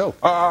speaker. Make a joke.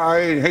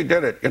 He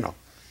did it, you know.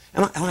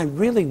 And I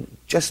really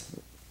just,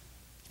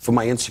 for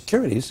my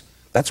insecurities,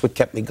 that's what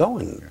kept me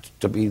going,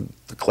 to be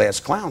the class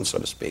clown, so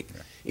to speak.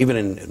 Yeah. Even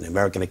in the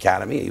American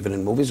Academy, even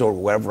in movies or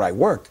wherever I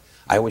work,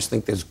 I always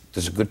think there's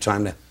a good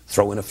time to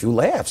throw in a few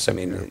laughs. I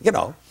mean, you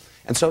know.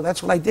 And so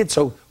that's what I did.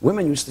 So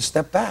women used to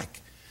step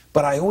back.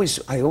 But I always,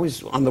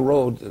 on the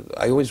road,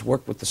 I always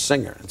worked with the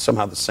singer. And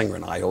somehow the singer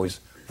and I always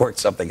worked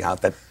something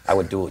out that I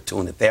would do a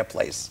tune at their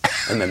place,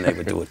 and then they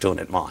would do a tune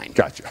at mine.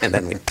 Gotcha. And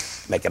then we'd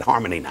make it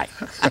harmony night.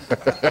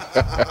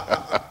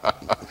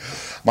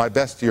 My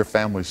best to your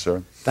family,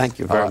 sir. Thank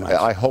you very much.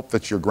 I hope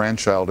that your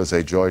grandchild is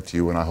a joy to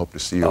you, and I hope to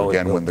see you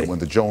again when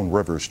the Joan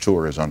Rivers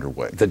tour is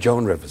underway. The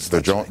Joan Rivers.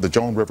 The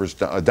Joan Rivers,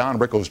 Don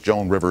Rickles,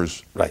 Joan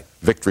Rivers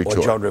Victory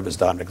Tour. Joan Rivers,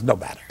 Don Rickles, no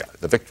matter. Yeah,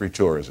 the Victory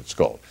Tour, as it's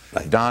called.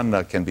 Right.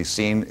 Don can be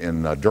seen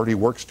in Dirty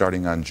Work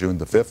starting on June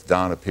the 5th.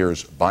 Don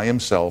appears by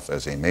himself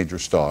as a major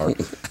star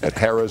at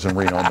Harrah's in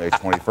Reno, May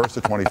 21st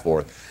to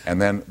 24th,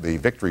 and then the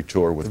Victory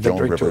Tour with Joan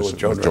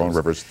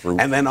Rivers through.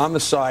 And then on the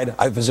side,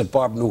 I visit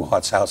Bob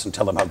Newhart's house and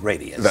tell him how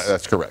great he is.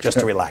 That's correct. Just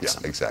to relax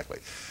him. Exactly.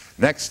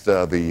 Next,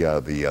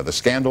 the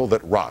scandal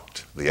that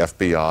rocked the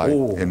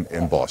FBI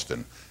in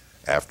Boston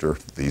after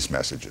these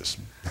messages.